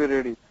it will be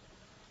ready.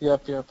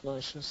 Yep, no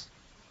issues.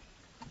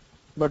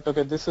 But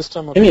this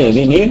system. Anyway,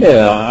 we need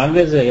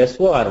always a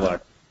SO or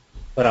what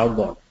for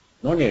outbound.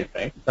 No need,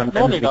 right? Sometimes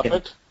no need we of can,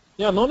 it.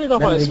 Yeah, no need of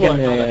then a we SO. can,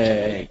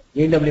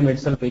 EWM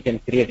itself we can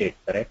create it,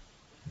 correct?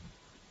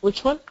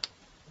 Which one?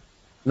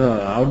 No,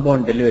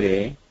 outbound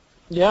delivery.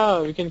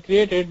 Yeah, we can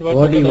create it, but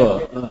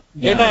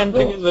data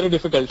entering is very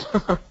difficult.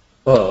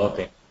 Oh,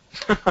 okay.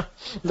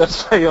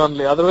 That's why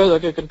only.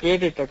 Otherwise, you can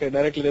create it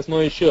directly. There's no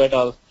issue at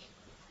all.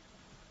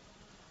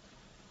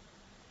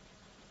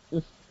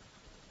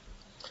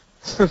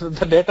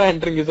 The data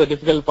entering is a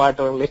difficult part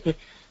only.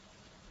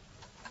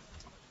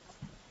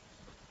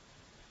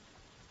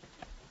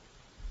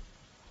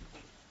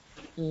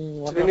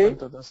 What happened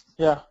to this?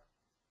 Yeah.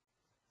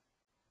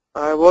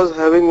 I was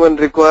having one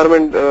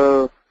requirement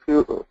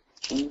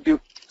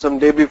some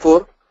day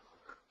before.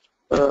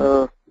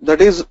 That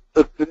is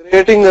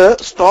creating a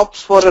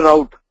stops for a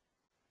route.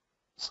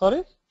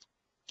 Sorry?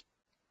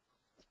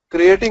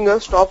 Creating a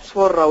stops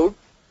for route.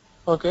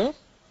 Okay.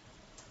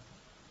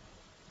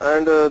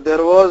 And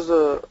there was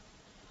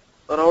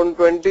around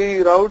 20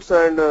 routes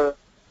and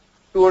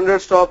 200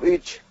 stop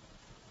each.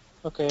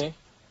 Okay.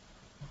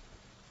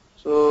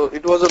 So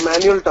it was a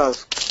manual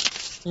task.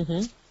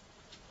 Mm-hmm.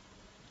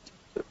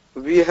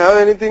 We have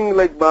anything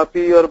like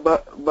BAPI or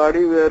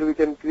body where we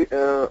can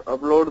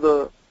upload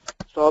the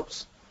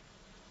stops?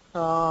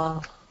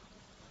 I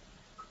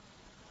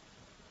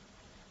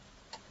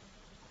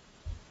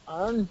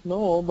don't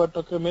know,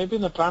 but maybe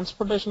in the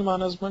transportation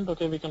management,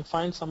 we can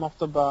find some of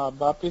the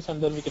BAPIs and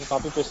then we can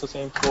copy paste the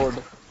same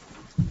code.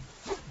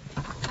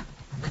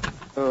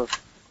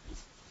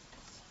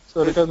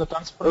 So because in the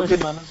transportation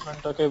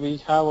management, we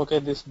have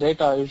this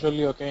data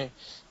usually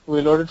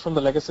we load it from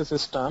the legacy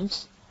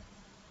systems.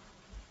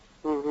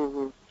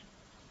 Mm-hmm.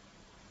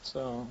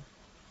 So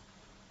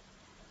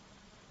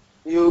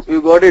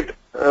you got it.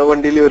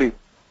 One delivery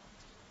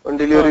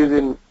is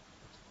in.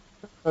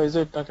 Oh, is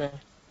it okay?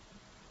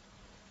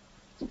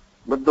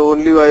 But the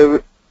only way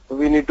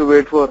we need to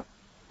wait for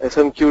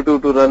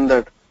SMQ2 to run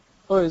that.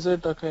 Oh, is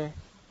it okay?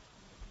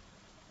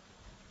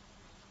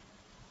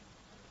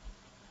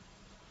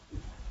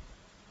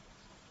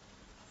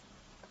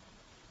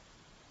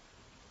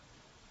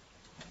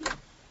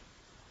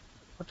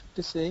 What it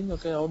is saying?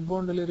 Okay,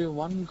 outbound delivery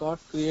 1 got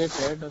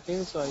created.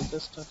 Okay, so I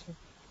just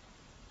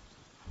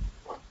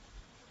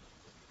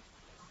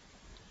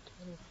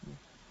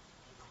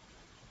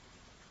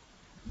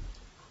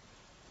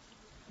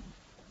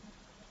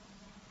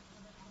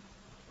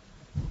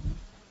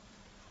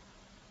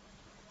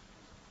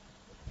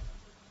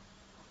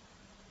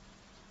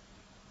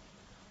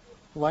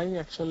Why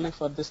actually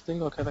for this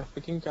thing? Okay, the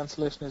picking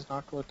cancellation is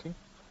not working.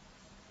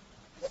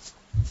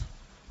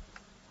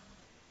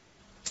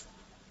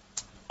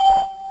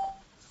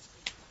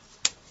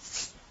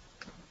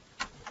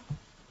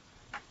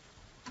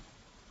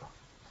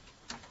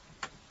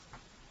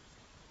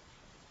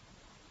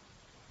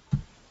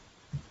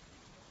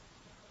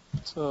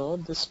 So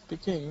this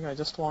picking, I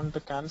just want to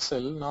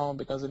cancel now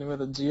because anyway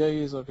the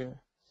GI is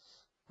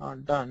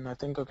done. I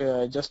think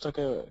I just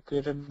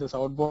created this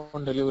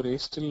outbound delivery.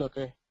 Still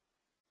okay.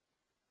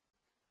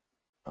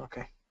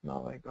 Okay,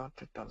 now I got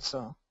it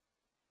also.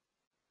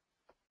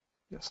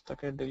 Just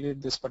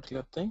delete this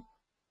particular thing.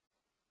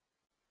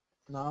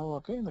 Now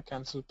the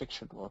cancel pick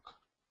should work.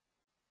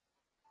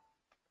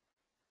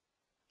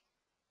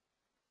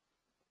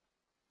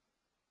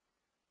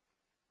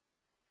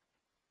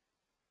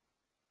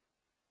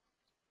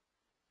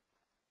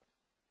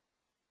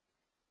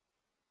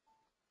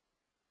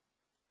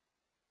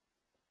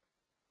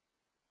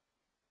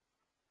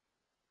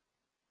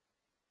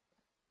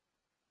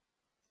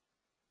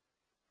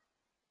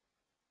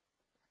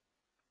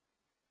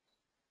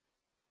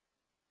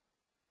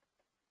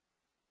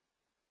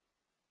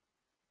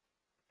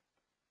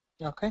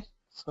 Okay,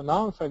 so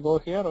now if I go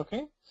here,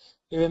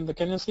 even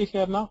can you see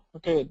here now?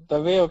 Okay,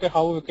 the way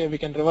how we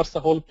can reverse the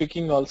whole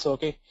picking also.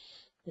 Okay,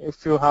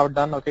 if you have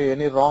done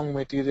any wrong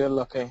material.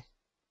 Okay.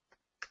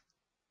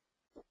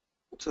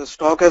 So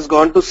stock has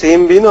gone to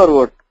same bin or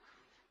what?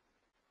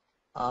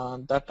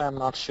 That I'm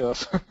not sure.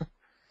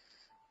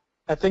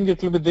 I think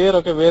it will be there.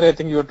 Okay, where I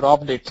think you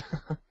dropped it.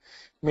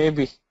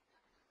 Maybe.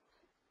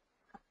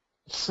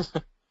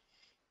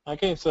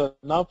 Okay, so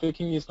now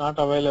picking is not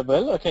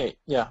available. Okay,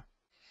 yeah.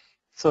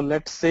 So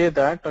let's say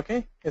that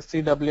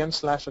SCWM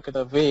 /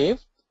 the wave.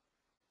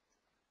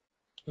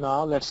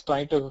 Now let's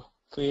try to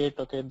create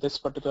this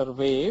particular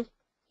wave.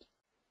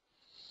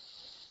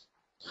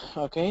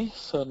 Okay,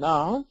 so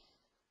now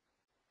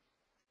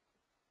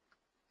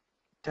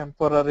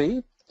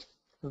temporary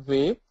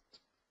wave.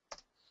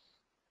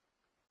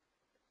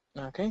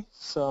 Okay,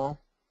 so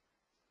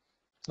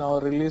Now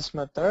release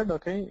method,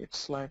 okay,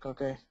 it's like,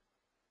 okay,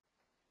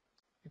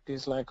 it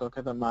is like,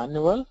 okay, the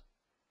manual.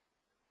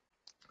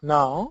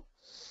 Now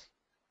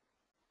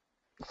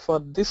for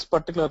this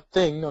particular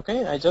thing,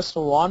 okay, I just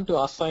want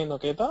to assign,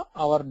 okay,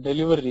 our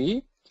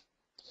delivery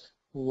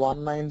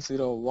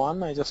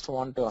 1901. I just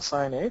want to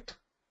assign it.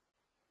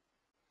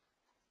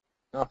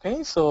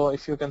 Okay, so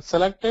if you can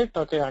select it,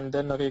 okay, and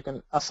then okay, you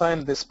can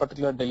assign this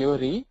particular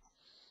delivery.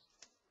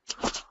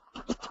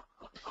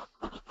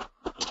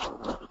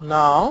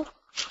 Now,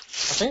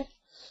 okay,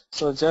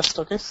 so just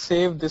okay,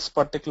 save this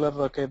particular,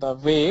 okay, the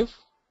wave.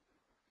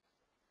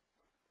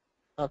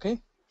 Okay,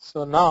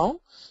 so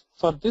now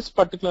for this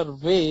particular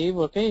wave,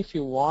 okay, if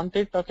you want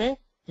it, okay,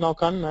 now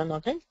Kannan,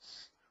 okay,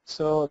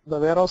 so the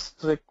warehouse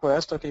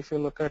request, okay, if you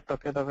look at,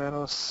 okay, the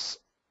warehouse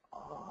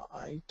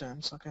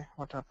items, okay,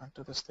 what happened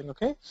to this thing,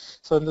 okay,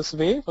 so in this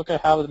wave, okay,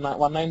 I have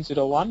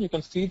 1901, you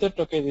can see that,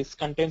 okay, this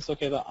contains,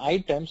 okay, the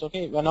items,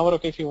 okay, whenever,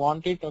 okay, if you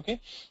want it, okay,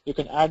 you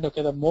can add,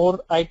 okay, the more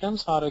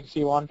items, or if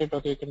you want it,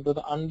 okay, you can do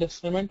the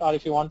undecimate, or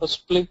if you want to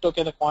split,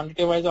 okay, the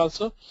quantity wise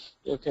also,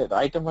 okay, the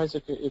item wise,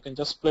 okay, you can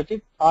just split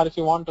it, or if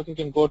you want, okay, you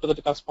can go to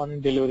the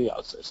corresponding delivery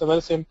also. It's a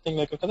very same thing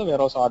like, okay, the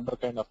warehouse order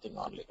kind of thing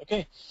only,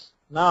 okay.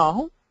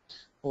 Now,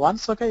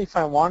 once, okay, if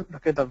I want,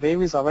 okay, the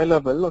wave is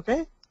available,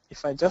 okay,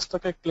 if I just,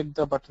 okay, click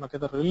the button, okay,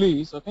 the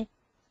release, okay,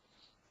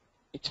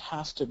 it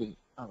has to be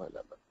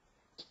available.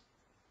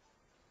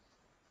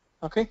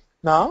 Okay,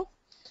 now,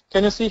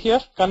 can you see here,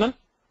 Kannan?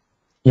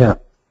 Yeah,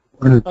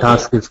 okay.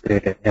 Task is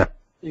created, yeah.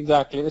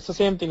 Exactly, it's the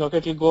same thing, okay,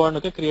 it will go and,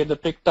 okay, create the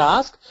pick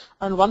task,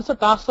 and once the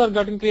tasks are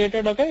getting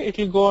created, okay, it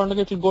will go and,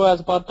 okay, it will go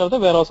as part of the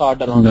warehouse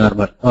order.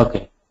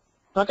 Okay.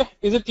 Okay,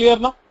 is it clear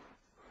now?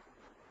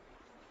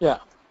 Yeah.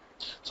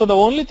 So the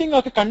only thing,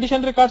 okay,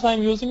 condition records I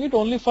am using it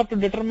only for to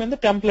determine the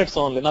templates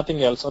only,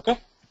 nothing else, okay?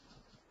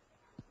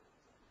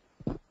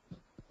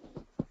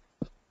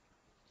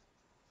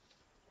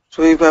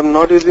 So if I am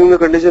not using the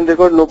condition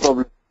record, no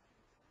problem.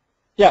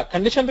 Yeah,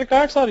 condition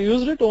records are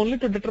used it only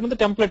to determine the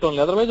template only.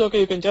 Otherwise,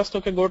 okay, you can just,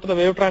 okay, go to the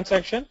wave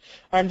transaction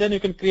and then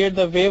you can create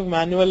the wave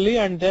manually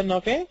and then,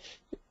 okay,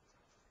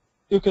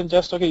 you can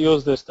just, okay,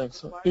 use these things.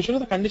 So usually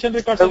the condition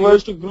records are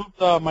used to group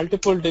the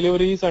multiple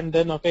deliveries and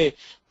then, okay,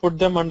 put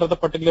them under the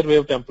particular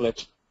wave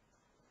template.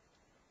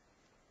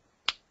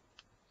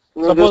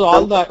 No, suppose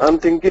all the... I'm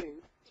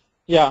thinking.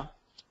 Yeah.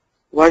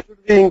 Why should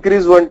we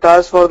increase one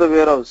task for the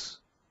warehouse?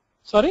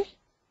 Sorry?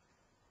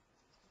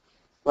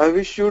 Why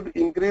we should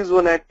increase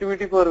one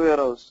activity for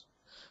warehouse?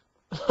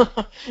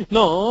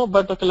 No,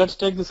 but okay, let's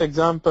take this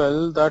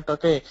example that,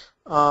 okay,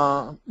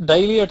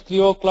 daily at 3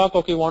 o'clock,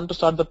 okay, you want to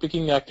start the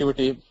picking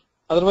activity.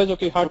 Otherwise,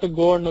 okay, you have to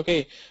go and,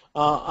 okay,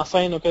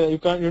 assign, okay,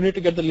 you need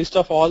to get the list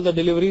of all the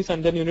deliveries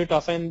and then you need to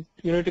assign,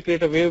 you need to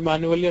create a wave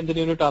manually and then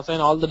you need to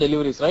assign all the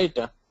deliveries, right?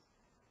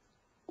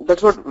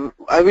 That's what,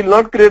 I will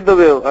not create the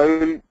wave. I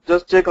will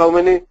just check how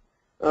many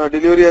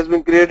delivery has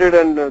been created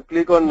and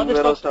click on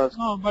warehouse task.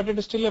 No, but it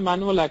is still a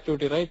manual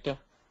activity, right?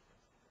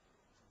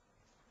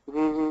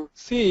 Mm-hmm.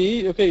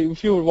 See, okay,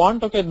 if you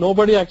want, okay,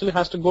 nobody actually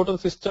has to go to the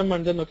system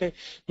and then, okay,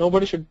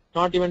 nobody should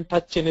not even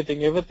touch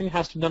anything. Everything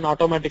has to be done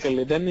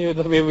automatically. Then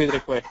the wave is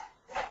required.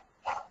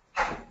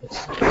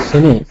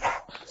 Sini,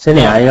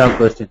 I have a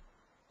question.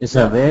 Is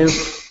a wave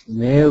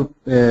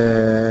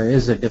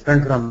is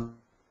different from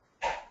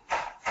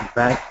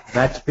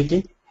batch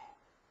picking?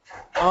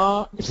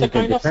 It's a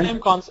kind of same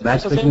concept.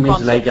 Batch picking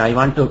means like I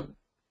want to,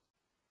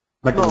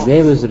 but no.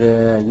 Wave is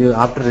you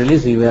after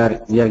release we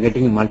are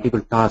getting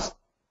multiple tasks.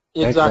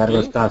 Exactly.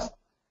 Right, task.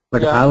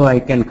 But how I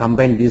can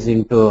combine this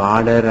into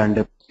order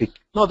and pick?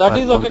 No, that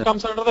is okay.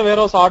 Comes under the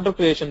warehouse order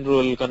creation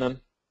rule, Kannan.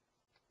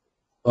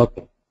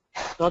 Okay.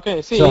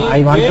 Okay. See. So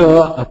I want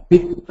to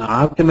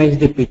optimize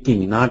the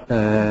picking, not.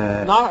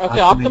 Okay.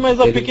 Optimize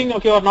the picking.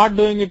 Okay, you are not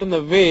doing it in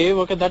the wave.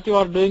 Okay, that you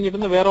are doing it in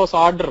the warehouse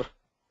order.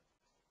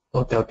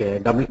 Okay. Okay.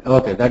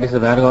 That is the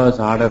warehouse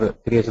order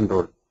creation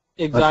rule.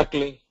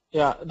 Exactly. Okay.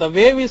 Yeah. The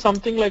wave is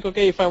something like,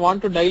 okay, if I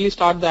want to daily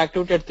start the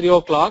activity at 3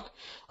 o'clock.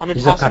 And it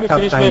has to be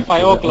finished by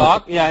 5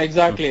 o'clock. Okay. Yeah,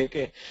 exactly.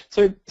 Okay.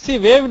 So see,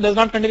 wave does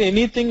not contain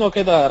anything.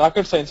 Okay, the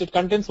rocket science. It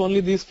contains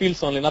only these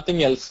fields only,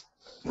 nothing else.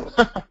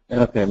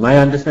 Okay. My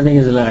understanding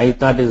is I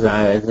thought is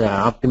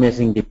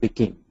optimizing the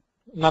picking.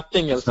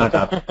 Nothing else. It's not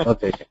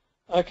okay.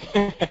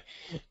 Okay.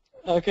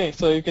 Okay.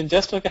 So you can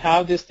just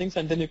have these things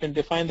and then you can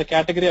define the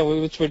category of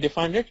which we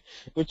defined it,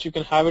 which you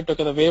can have it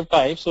the wave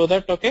type, so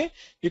that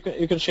you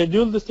can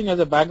schedule this thing as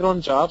a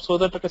background job, so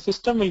that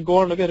system will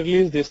go and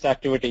release this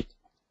activity.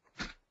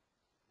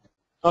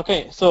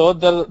 Okay, so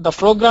the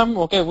program,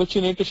 okay, which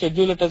you need to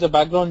schedule it as a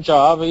background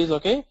job is,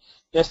 okay,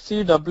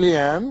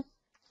 SCWM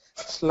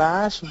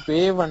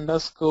 /wave_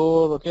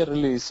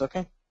 release,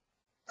 okay.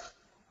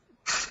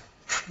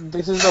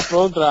 This is the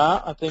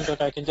program. I think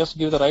I can just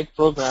give the right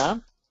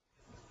program.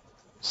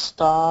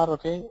 Star,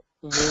 okay,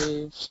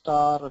 wave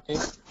star, okay.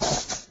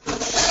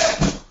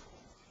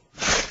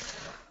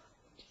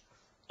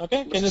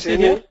 Okay, can you see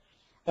here?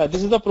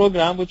 This is the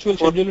program which will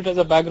schedule it as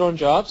a background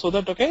job, so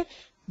that, okay,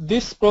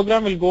 this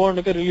program will go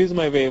and release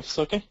my waves,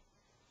 okay,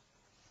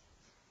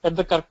 at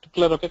the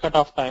particular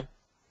cutoff time.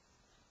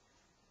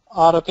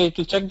 or okay, it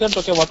will check that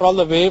okay, what are all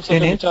the waves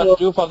okay, which are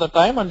due for the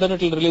time, and then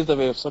it will release the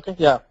waves. Okay,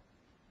 yeah.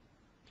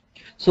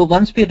 So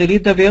once we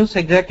release the waves,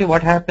 exactly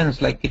what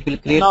happens? Like it will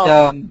create.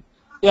 Now,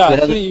 yeah,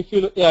 actually,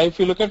 if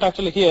you look at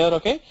actually here,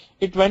 okay,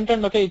 it went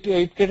and okay,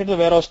 it created the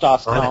warehouse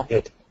task now.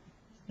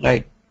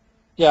 Right.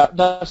 Yeah,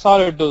 that's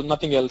all it does,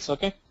 nothing else.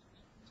 Okay.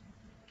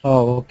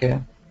 Oh,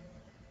 okay.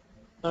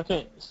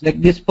 Okay.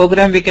 Like this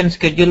program, we can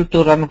schedule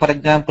to run, for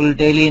example,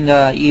 daily in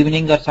the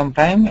evening or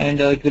sometime, and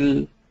it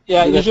will.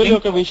 Yeah, usually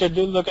okay, we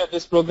schedule okay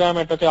this program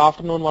at okay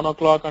afternoon 1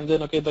 o'clock, and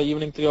then okay the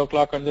evening 3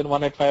 o'clock, and then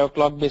one at 5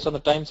 o'clock based on the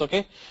times.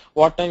 Okay,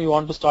 what time you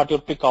want to start your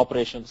peak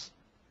operations.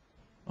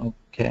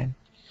 Okay.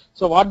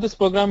 So what this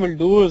program will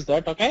do is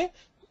that okay,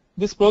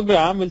 this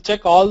program will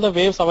check all the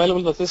waves available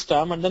in the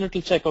system, and then it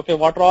will check okay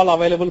what are all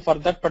available for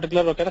that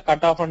particular okay the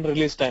cutoff and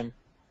release time.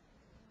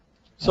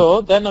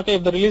 So then okay,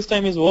 if the release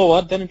time is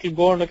over, then it will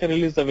go and okay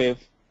release the wave.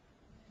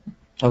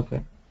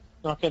 Okay.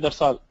 Okay,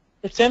 that's all.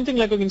 It's same thing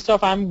like instead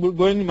of I'm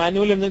going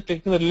manually and then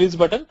clicking the release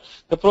button,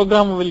 the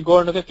program will go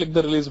and okay click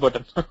the release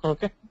button.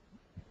 Okay.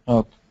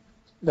 Okay.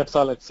 That's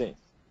all it's saying.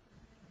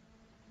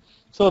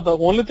 So the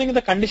only thing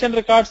the condition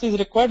records is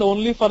required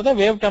only for the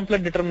wave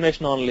template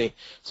determination only.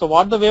 So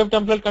what the wave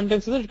template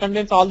contains is it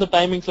contains all the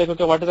timings like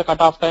okay what is the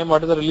cutoff time,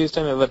 what is the release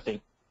time,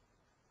 everything.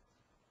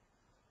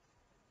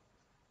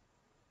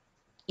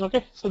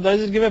 Okay, so that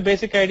just give a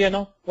basic idea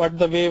now what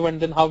the wave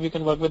and then how you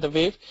can work with the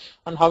wave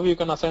and how you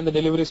can assign the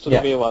deliveries to the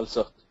wave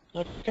also.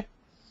 Okay.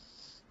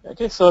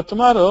 Okay, so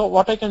tomorrow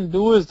what I can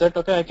do is that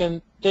okay I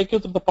can take you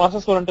through the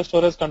process oriented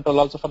storage control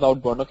also for the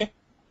outbound. Okay,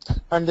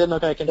 and then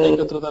okay I can take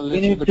you through the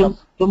little bit of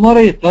tomorrow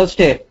is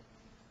Thursday.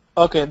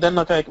 Okay, then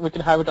okay we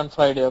can have it on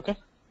Friday. Okay.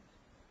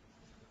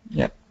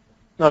 Yeah.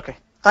 Okay.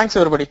 Thanks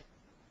everybody.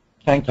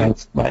 Thank you.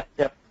 Thanks. Bye.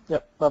 Yep.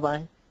 Yep. Bye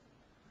bye.